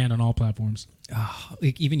currently banned on all platforms.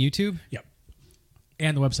 Like even YouTube. Yep.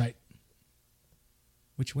 And the website,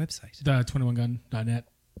 Which website? the 21gun.net.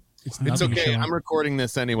 It's nothing to okay. show on. I'm recording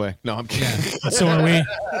this anyway. No, I'm kidding. So are we.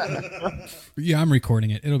 Yeah, I'm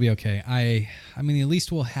recording it. It'll be okay. I mean, at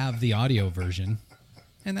least we'll have the audio version,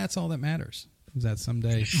 and that's all that matters. Is that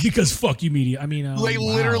someday? Because fuck you, media. I mean, They wow.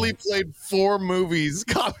 literally played 4 movies,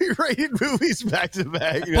 copyrighted movies back to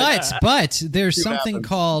back. But there's See what something happens.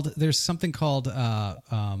 called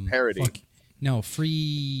Parody. No, free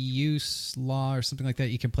use law or something like that.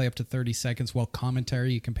 You can play up to 30 seconds while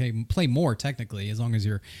commentary. You can play more technically as long as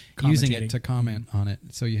you're using it Commentating. to comment on it.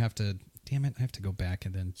 So you have to. Damn it! I have to go back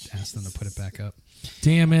and then ask them to put it back up.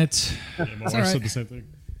 Damn it. Yeah, my wife all right. said the same thing.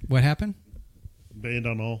 What happened? Banned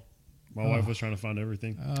on all. My wife was trying to find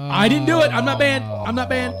everything. I didn't do it. I'm not banned. I'm not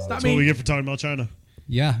banned. It's not That's what we me. get for talking about China.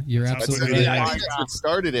 Yeah, you're absolutely I right. think that's what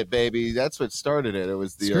started it, baby. That's what started it. It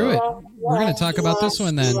was the. Screw it. We're going to talk about this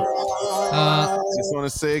one then. Just want to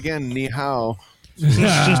say again, ni hao.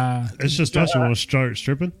 It's just us. You want to start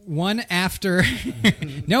stripping? One after.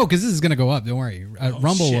 No, because this is going to go up. Don't worry.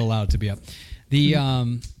 Rumble will allow it to be up. The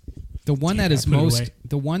one that is put it most away.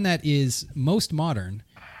 the one that is most modern.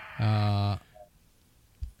 I'll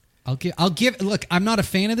give. Look, I'm not a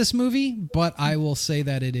fan of this movie, but I will say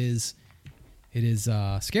that it is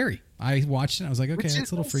scary. I watched it. And I was like, okay, Which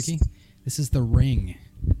that's a little is- freaky. This is The Ring.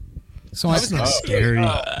 So I It's not scary.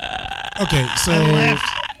 Okay, so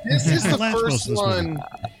This is the laughed most first of this movie. one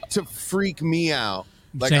to freak me out.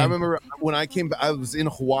 Like Same. I remember when I came, I was in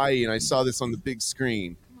Hawaii and I saw this on the big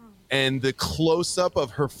screen, and the close up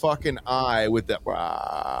of her fucking eye with that,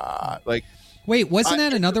 like wait, wasn't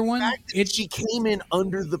that another the one? fact that she came in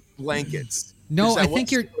under the blankets. No, Is that I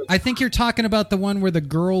think what- I think you're talking about the one where the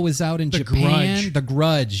girl was out in The Japan. Grudge. The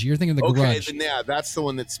Grudge. You're thinking of the Okay, Grudge. then yeah, that's the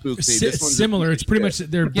one that spooked me. This one's Similar. It's pretty much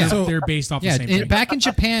they're based off Yeah, the same thing. back in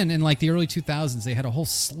Japan in like the early 2000s, they had a whole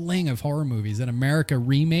sling of horror movies that America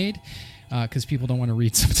remade because people don't want to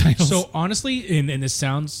read subtitles. So honestly, and this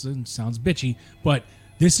sounds bitchy, but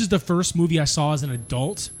this is the first movie I saw as an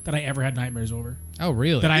adult that I ever had nightmares over. oh,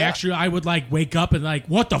 really? That I would like wake up and like,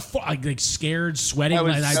 what the fuck? Like scared, sweating. That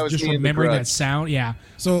was- and that I was just me in The remembering that Grudge. sound. Yeah.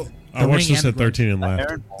 so I watched Ring this and at The Grudge. 13 and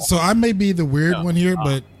laughed. so I may be the weird one here,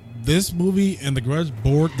 but this movie and The Grudge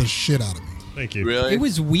bored the shit out of me. Thank you. really. It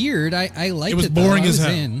was weird. I liked it. It was though. boring I as was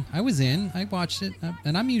hell. in. I was in. I watched it,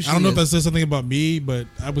 and I'm usually. I don't know if that says something about me, but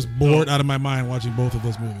I was bored out of my mind watching both of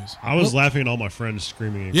those movies. I was laughing at all my friends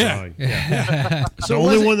screaming and Yeah. crying. So The was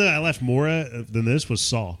only it- one that I laughed more at than this was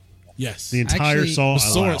Saw. Yes, The entire Actually- Saw. I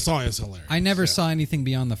Saw laughed. is hilarious. I never saw anything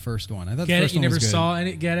beyond the first one. I thought Get the it? first You one never was good. saw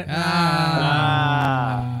it? Get it?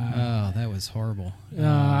 Oh, that was horrible.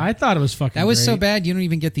 I thought it was fucking. That was so great. bad. You don't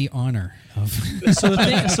even get the honor of. So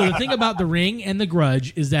the thing about The Ring and The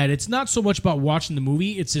Grudge is that it's not so much about watching the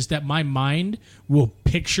movie. It's just that my mind will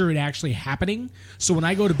picture it actually happening. So when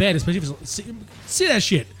I go to bed, especially if it's, see that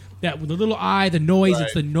shit, that with the little eye, the noise. Right.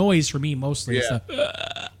 It's the noise for me mostly. It's Yeah.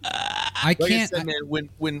 I Like I can't. said, man,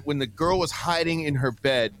 when the girl was hiding in her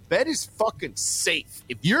bed is fucking safe.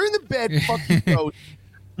 If you're in the bed, fucking go.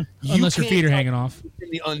 unless your can't feet are tell hanging off. In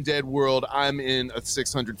the undead world, I'm in a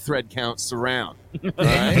 600 thread count surround. Right?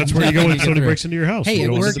 That's where you go when somebody breaks into your house. Hey, You it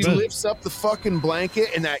go into worked. the She bed. lifts up the fucking blanket,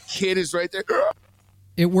 and that kid is right there.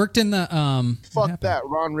 It worked in the. Fuck that.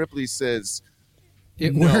 Ron Ripley says,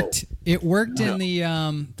 It No. worked. It worked in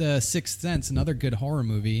the Sixth Sense, another good horror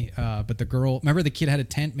movie. But the girl, remember the kid had a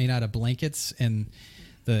tent made out of blankets, and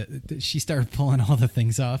she started pulling all the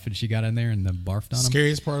things off, and she got in there and then barfed on him.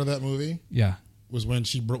 Scariest part of that movie Yeah. was when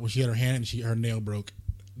she had her hand and her nail broke.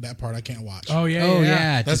 That part I can't watch. Oh yeah. Oh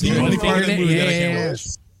yeah. That's Just the only part of the movie that I Yeah, can't yeah, watch.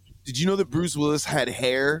 did you know that Bruce Willis had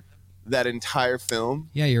hair that entire film?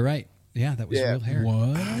 Yeah, you're right. Yeah, that was Yeah. real hair. What?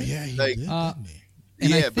 Oh, yeah, he Like, did, Uh, didn't he? And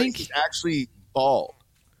yeah, I but think. he's actually bald.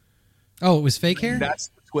 Oh, it was fake hair. That's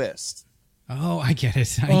the twist. Oh, I get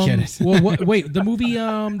it. I get it. Well, wait. The movie,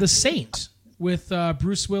 The Saint, with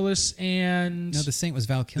Bruce Willis and No, the Saint was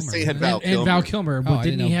Val Kilmer. Saint had wasn't it? Val and Val Kilmer. But Oh, I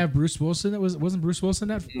didn't didn't he know. have Bruce Wilson? That wasn't Bruce Wilson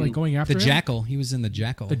that like going after The him? Jackal. He was in the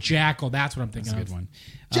Jackal. The Jackal. That's what I'm thinking That's a of. good one.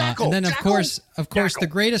 Jackal, and then of Jackal, course, Jackal. the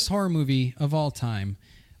greatest horror movie of all time.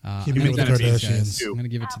 I'm Keeping gonna Up with give the it to these guys. Kardashians. I'm gonna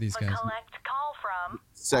give it to these guys. Collect call from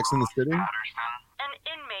Sex in the City? an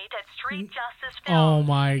inmate at Street Justice Oh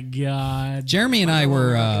my god. Jeremy and I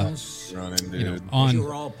were Running, dude. you know, As on you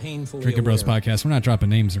were all painfully Drinking Bros aware, podcast. We're not dropping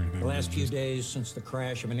names or anything. the last few days since the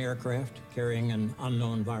crash of an aircraft carrying an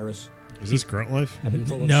unknown virus Is this Grunt Life? have been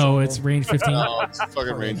full of No, sorrow it's Range 15. Oh, it's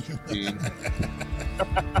fucking Range 15.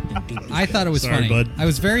 and deep I thought it was Sorry, funny. bud. I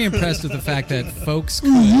was very impressed with the fact that folks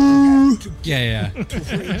could. Yeah.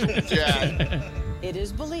 Yeah. It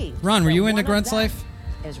is believed. Ron, were that you into one of Grunt's them Life?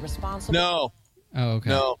 Is responsible. No, Oh, okay.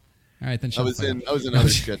 no. All right, then. I shut was the fuck in up. I was in other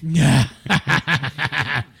shit.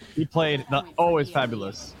 He played the always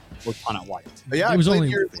fabulous Lieutenant White. Yeah, I It was played only-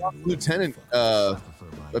 your Lost Lieutenant. I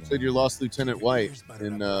played your Lost Lieutenant White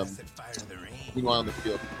in Meanwhile in the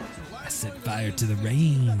Field. I set fire to the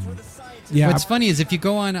rain. Yeah. What's funny is if you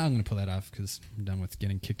go on, I'm going to pull that off because I'm done with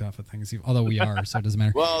getting kicked off of things. Although we are, so it doesn't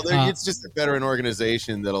matter. Well, it's just a veteran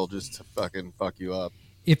organization that'll just fucking fuck you up.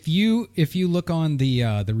 If you look on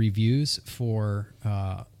the reviews for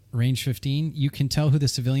Range 15, you can tell who the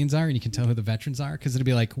civilians are and you can tell who the veterans are because it'll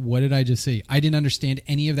be like, what did I just see? I didn't understand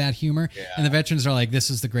any of that humor. Yeah. And the veterans are like, this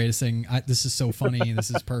is the greatest thing. This is so funny. This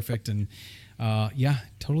is perfect. And yeah,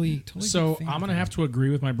 totally. So big fan I'm of gonna that. have to agree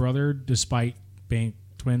with my brother, despite being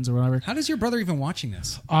twins or whatever. How does your brother even watching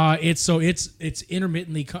this? It's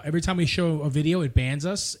intermittently. Every time we show a video, it bans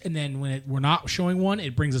us, and then when we're not showing one,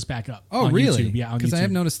 it brings us back up. Oh, on really? YouTube. Yeah, because I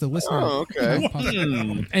have noticed the listener. Oh, okay.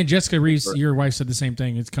 And Jessica Reese, your wife, said the same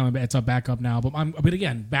thing. It's coming. It's back up now. But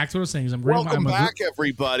again, back to those things. Welcome back,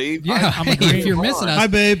 everybody. Yeah, I'm hey, agreeing. if you're missing us, Hi,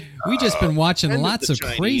 babe. we just been watching and lots the of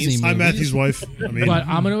Chinese. crazy movies. I'm Matthew's wife. I mean, But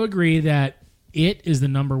I'm going to agree that it is the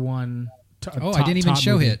number one. I didn't even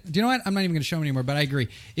show it. Do you know what? I'm not even going to show him anymore. But I agree,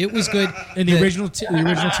 it was good. And the original Tim Curry. The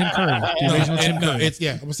original Tim Curry.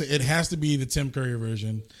 I'm gonna say it has to be the Tim Curry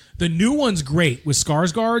version. The new one's great with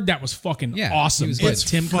Skarsgård. That was fucking awesome. he was But good.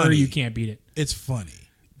 Tim funny. Curry, you can't beat it. It's funny.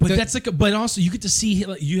 But that's like, but also you get to see.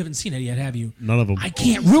 Like, you haven't seen it yet, have you? none of them. I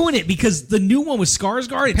can't ruin it because the new one with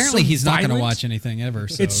Skarsgård. Apparently, it's so he's not going to violent. watch anything ever.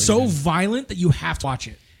 So It's so violent that you have to watch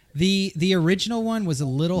it. The original one was a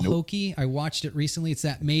little hokey. I watched it recently. It's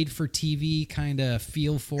that made for TV kind of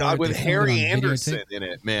feel for God, it. with They filmed it Harry on Anderson videotape. in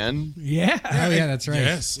it, man. Yeah. Oh yeah, that's right.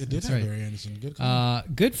 Yes, it did That's have right. Barry Anderson. Good call.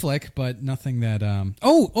 Good flick, but nothing that.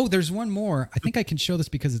 Oh, there's one more. I think I can show this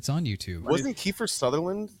because it's on YouTube. Wasn't Kiefer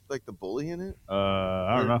Sutherland like the bully in it?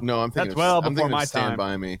 I don't know. No, I'm thinking That's well I'm before thinking my of Stand time.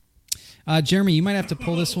 By Me. Jeremy, you might have to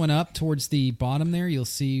pull this one up towards the bottom there. You'll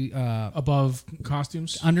see Above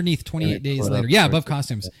costumes. underneath 28 days later. Yeah, above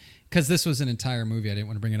costumes. Because this was an entire movie. I didn't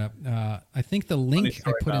want to bring it up. I think the link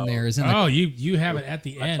I put in there is in the. Oh, you have it at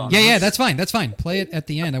the end. Yeah, that's fine. That's fine. Play it at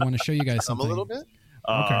the end. I want to show you guys I'm something. a little bit.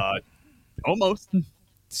 Almost.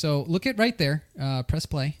 So look at right there. Press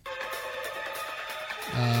play.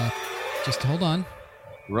 Just hold on.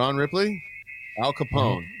 Ron Ripley, Al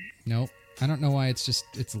Capone. Nope. I don't know why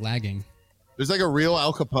it's lagging. There's like a real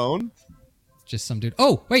Al Capone. Just some dude.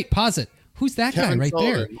 Oh, wait, pause it. Who's that Kevin guy right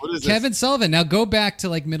Sullivan. there? What is Kevin Sullivan. Now go back to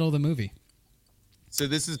like middle of the movie. So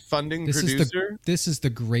this is funding This producer. this is the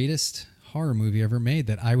greatest horror movie ever made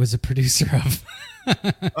that I was a producer of.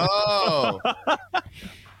 Oh,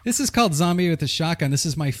 This is called Zombie with a Shotgun. This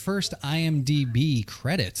is my first IMDb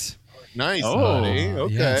credit. nice, Oh. buddy.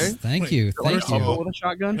 Okay. Yes, thank you. Thank you. Hobo with a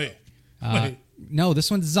shotgun. Wait, No, this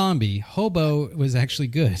one's Zombie. Hobo was actually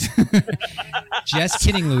good. Just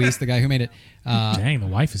kidding, Luis, the guy who made it. Dang, the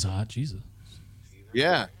wife is hot. Jesus.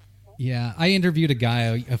 Yeah. Yeah, I interviewed a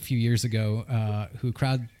guy a few years ago who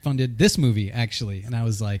crowdfunded this movie, actually. And I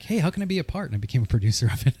was like, hey, how can I be a part? And I became a producer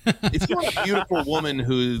of it. If you want a beautiful woman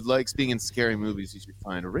who likes being in scary movies, you should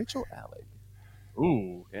find Rachel Alec.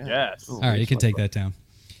 Ooh, Yeah. yes. Ooh. All right, you can take that down.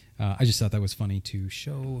 I just thought that was funny to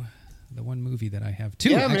show the one movie that I have. Two,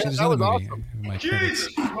 Yeah, actually, man, there's that another was movie. awesome. I have my credits.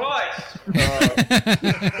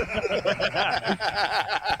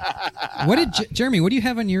 What did Jeremy? What do you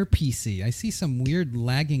have on your PC? I see some weird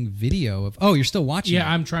lagging video of. Oh, you're still watching. Yeah,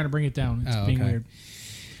 it. I'm trying to bring it down. It's Oh, being okay. weird.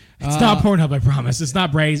 It's not Pornhub, I promise. It's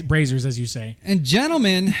not Brazers, as you say. And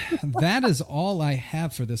gentlemen, that is all I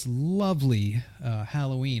have for this lovely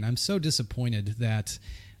Halloween. I'm so disappointed that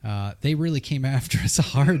they really came after us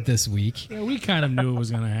hard this week. Yeah, we kind of knew it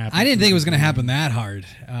was going to happen. I didn't think it was going to happen that hard.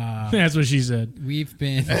 That's what she said. We've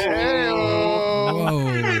been.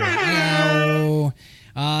 Whoa.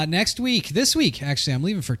 Next week, this week, actually, I'm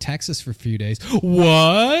leaving for Texas for a few days.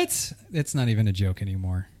 What? It's not even a joke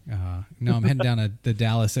anymore. No, I'm heading down to the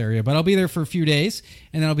Dallas area, but I'll be there for a few days,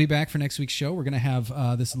 and then I'll be back for next week's show. We're going to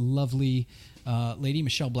have this lovely lady,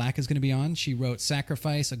 Michelle Black, is going to be on. She wrote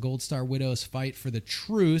Sacrifice, a Gold Star Widow's Fight for the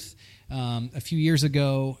Truth. A few years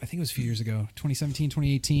ago, I think it was a few years ago, 2017,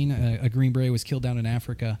 2018, a Green Beret was killed down in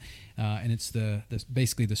Africa, and it's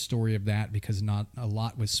basically the story of that because not a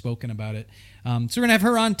lot was spoken about it. So we're gonna have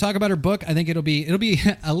her on, talk about her book. I think it'll be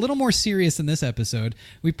a little more serious than this episode.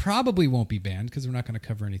 We probably won't be banned because we're not going to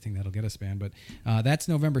cover anything that'll get us banned. But that's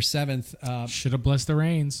November 7th. Should have blessed the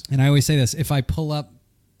rains. And I always say this: if I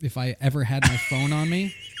ever had my phone on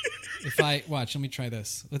me, let me try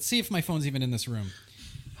this. Let's see if my phone's even in this room.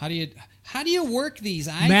 How do you work these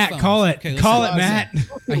iPhones? Matt, call it. Okay, Call listen. it, Matt.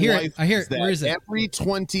 I hear it. Where is it? Every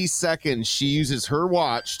 20 seconds, she uses her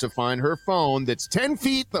watch to find her phone that's 10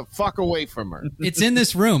 feet the fuck away from her. It's in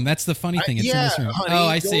this room. That's the funny thing. It's in this room. Honey, Oh,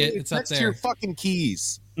 I see it. go It's up next to there. your fucking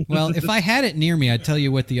keys. Well, if I had it near me, I'd tell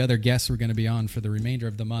you what the other guests were going to be on for the remainder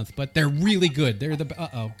of the month. But they're really good. They're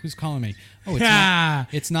the. Who's calling me? Oh, it's not.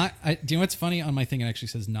 It's not. Do you know what's funny? On my thing, it actually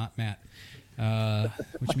says not Matt.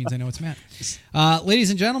 Which means I know it's Matt. Ladies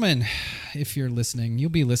and gentlemen, if you're listening, you'll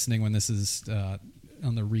be listening when this is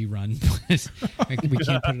on the rerun. We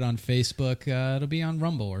can't put it on Facebook. It'll be on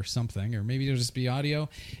Rumble or something, or maybe it'll just be audio.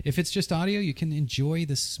 If it's just audio, you can enjoy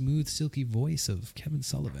the smooth, silky voice of Kevin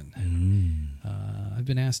Sullivan. I've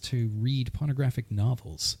been asked to read pornographic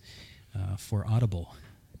novels for Audible.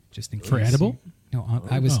 Just in case. For edible? No,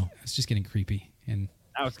 I was just getting creepy and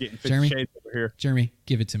I was getting 50 Jeremy? shades over here. Jeremy,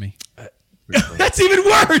 give it to me. That's even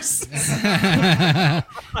worse. I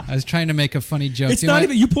was trying to make a funny joke. It's not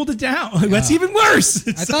even. You pulled it down. That's even worse.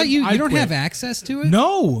 I thought you don't have access to it.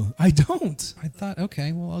 No, I don't. I thought,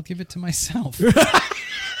 okay, well, I'll give it to myself.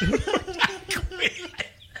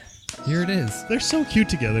 Here it is. They're so cute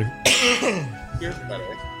together.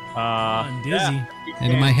 I'm dizzy.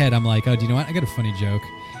 And in my head, I'm like, oh, do you know what? I got a funny joke.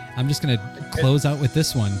 I'm just going to close out with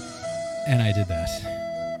this one. And I did that.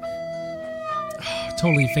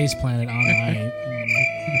 Totally face planted on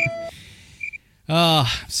my.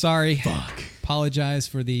 Sorry. Fuck. Apologize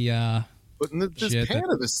for the. Putting this shit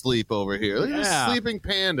panda to sleep over here. Look at this sleeping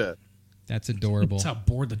panda. That's adorable. That's how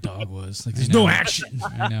bored the dog was. Like, there's no action.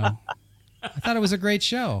 I know. I thought it was a great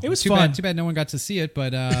show. It was too fun. Bad, too bad no one got to see it,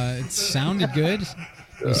 but it sounded good.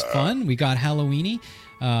 It was fun. We got Halloweeny.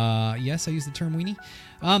 Yes, I used the term weenie.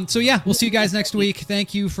 So yeah, we'll see you guys next week.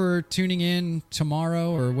 Thank you for tuning in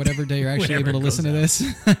tomorrow or whatever day you're actually able to listen to this.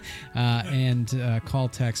 And call,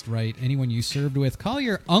 text, write anyone you served with. Call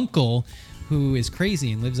your uncle who is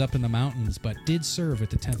crazy and lives up in the mountains, but did serve with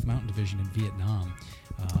the 10th Mountain Division in Vietnam.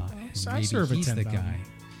 I serve at he's 10th the Mountain. guy.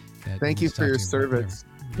 That Thank you was for your talking about service.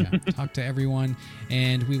 there. Yeah, talk to everyone,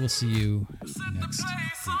 and we will see you next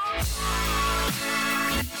week.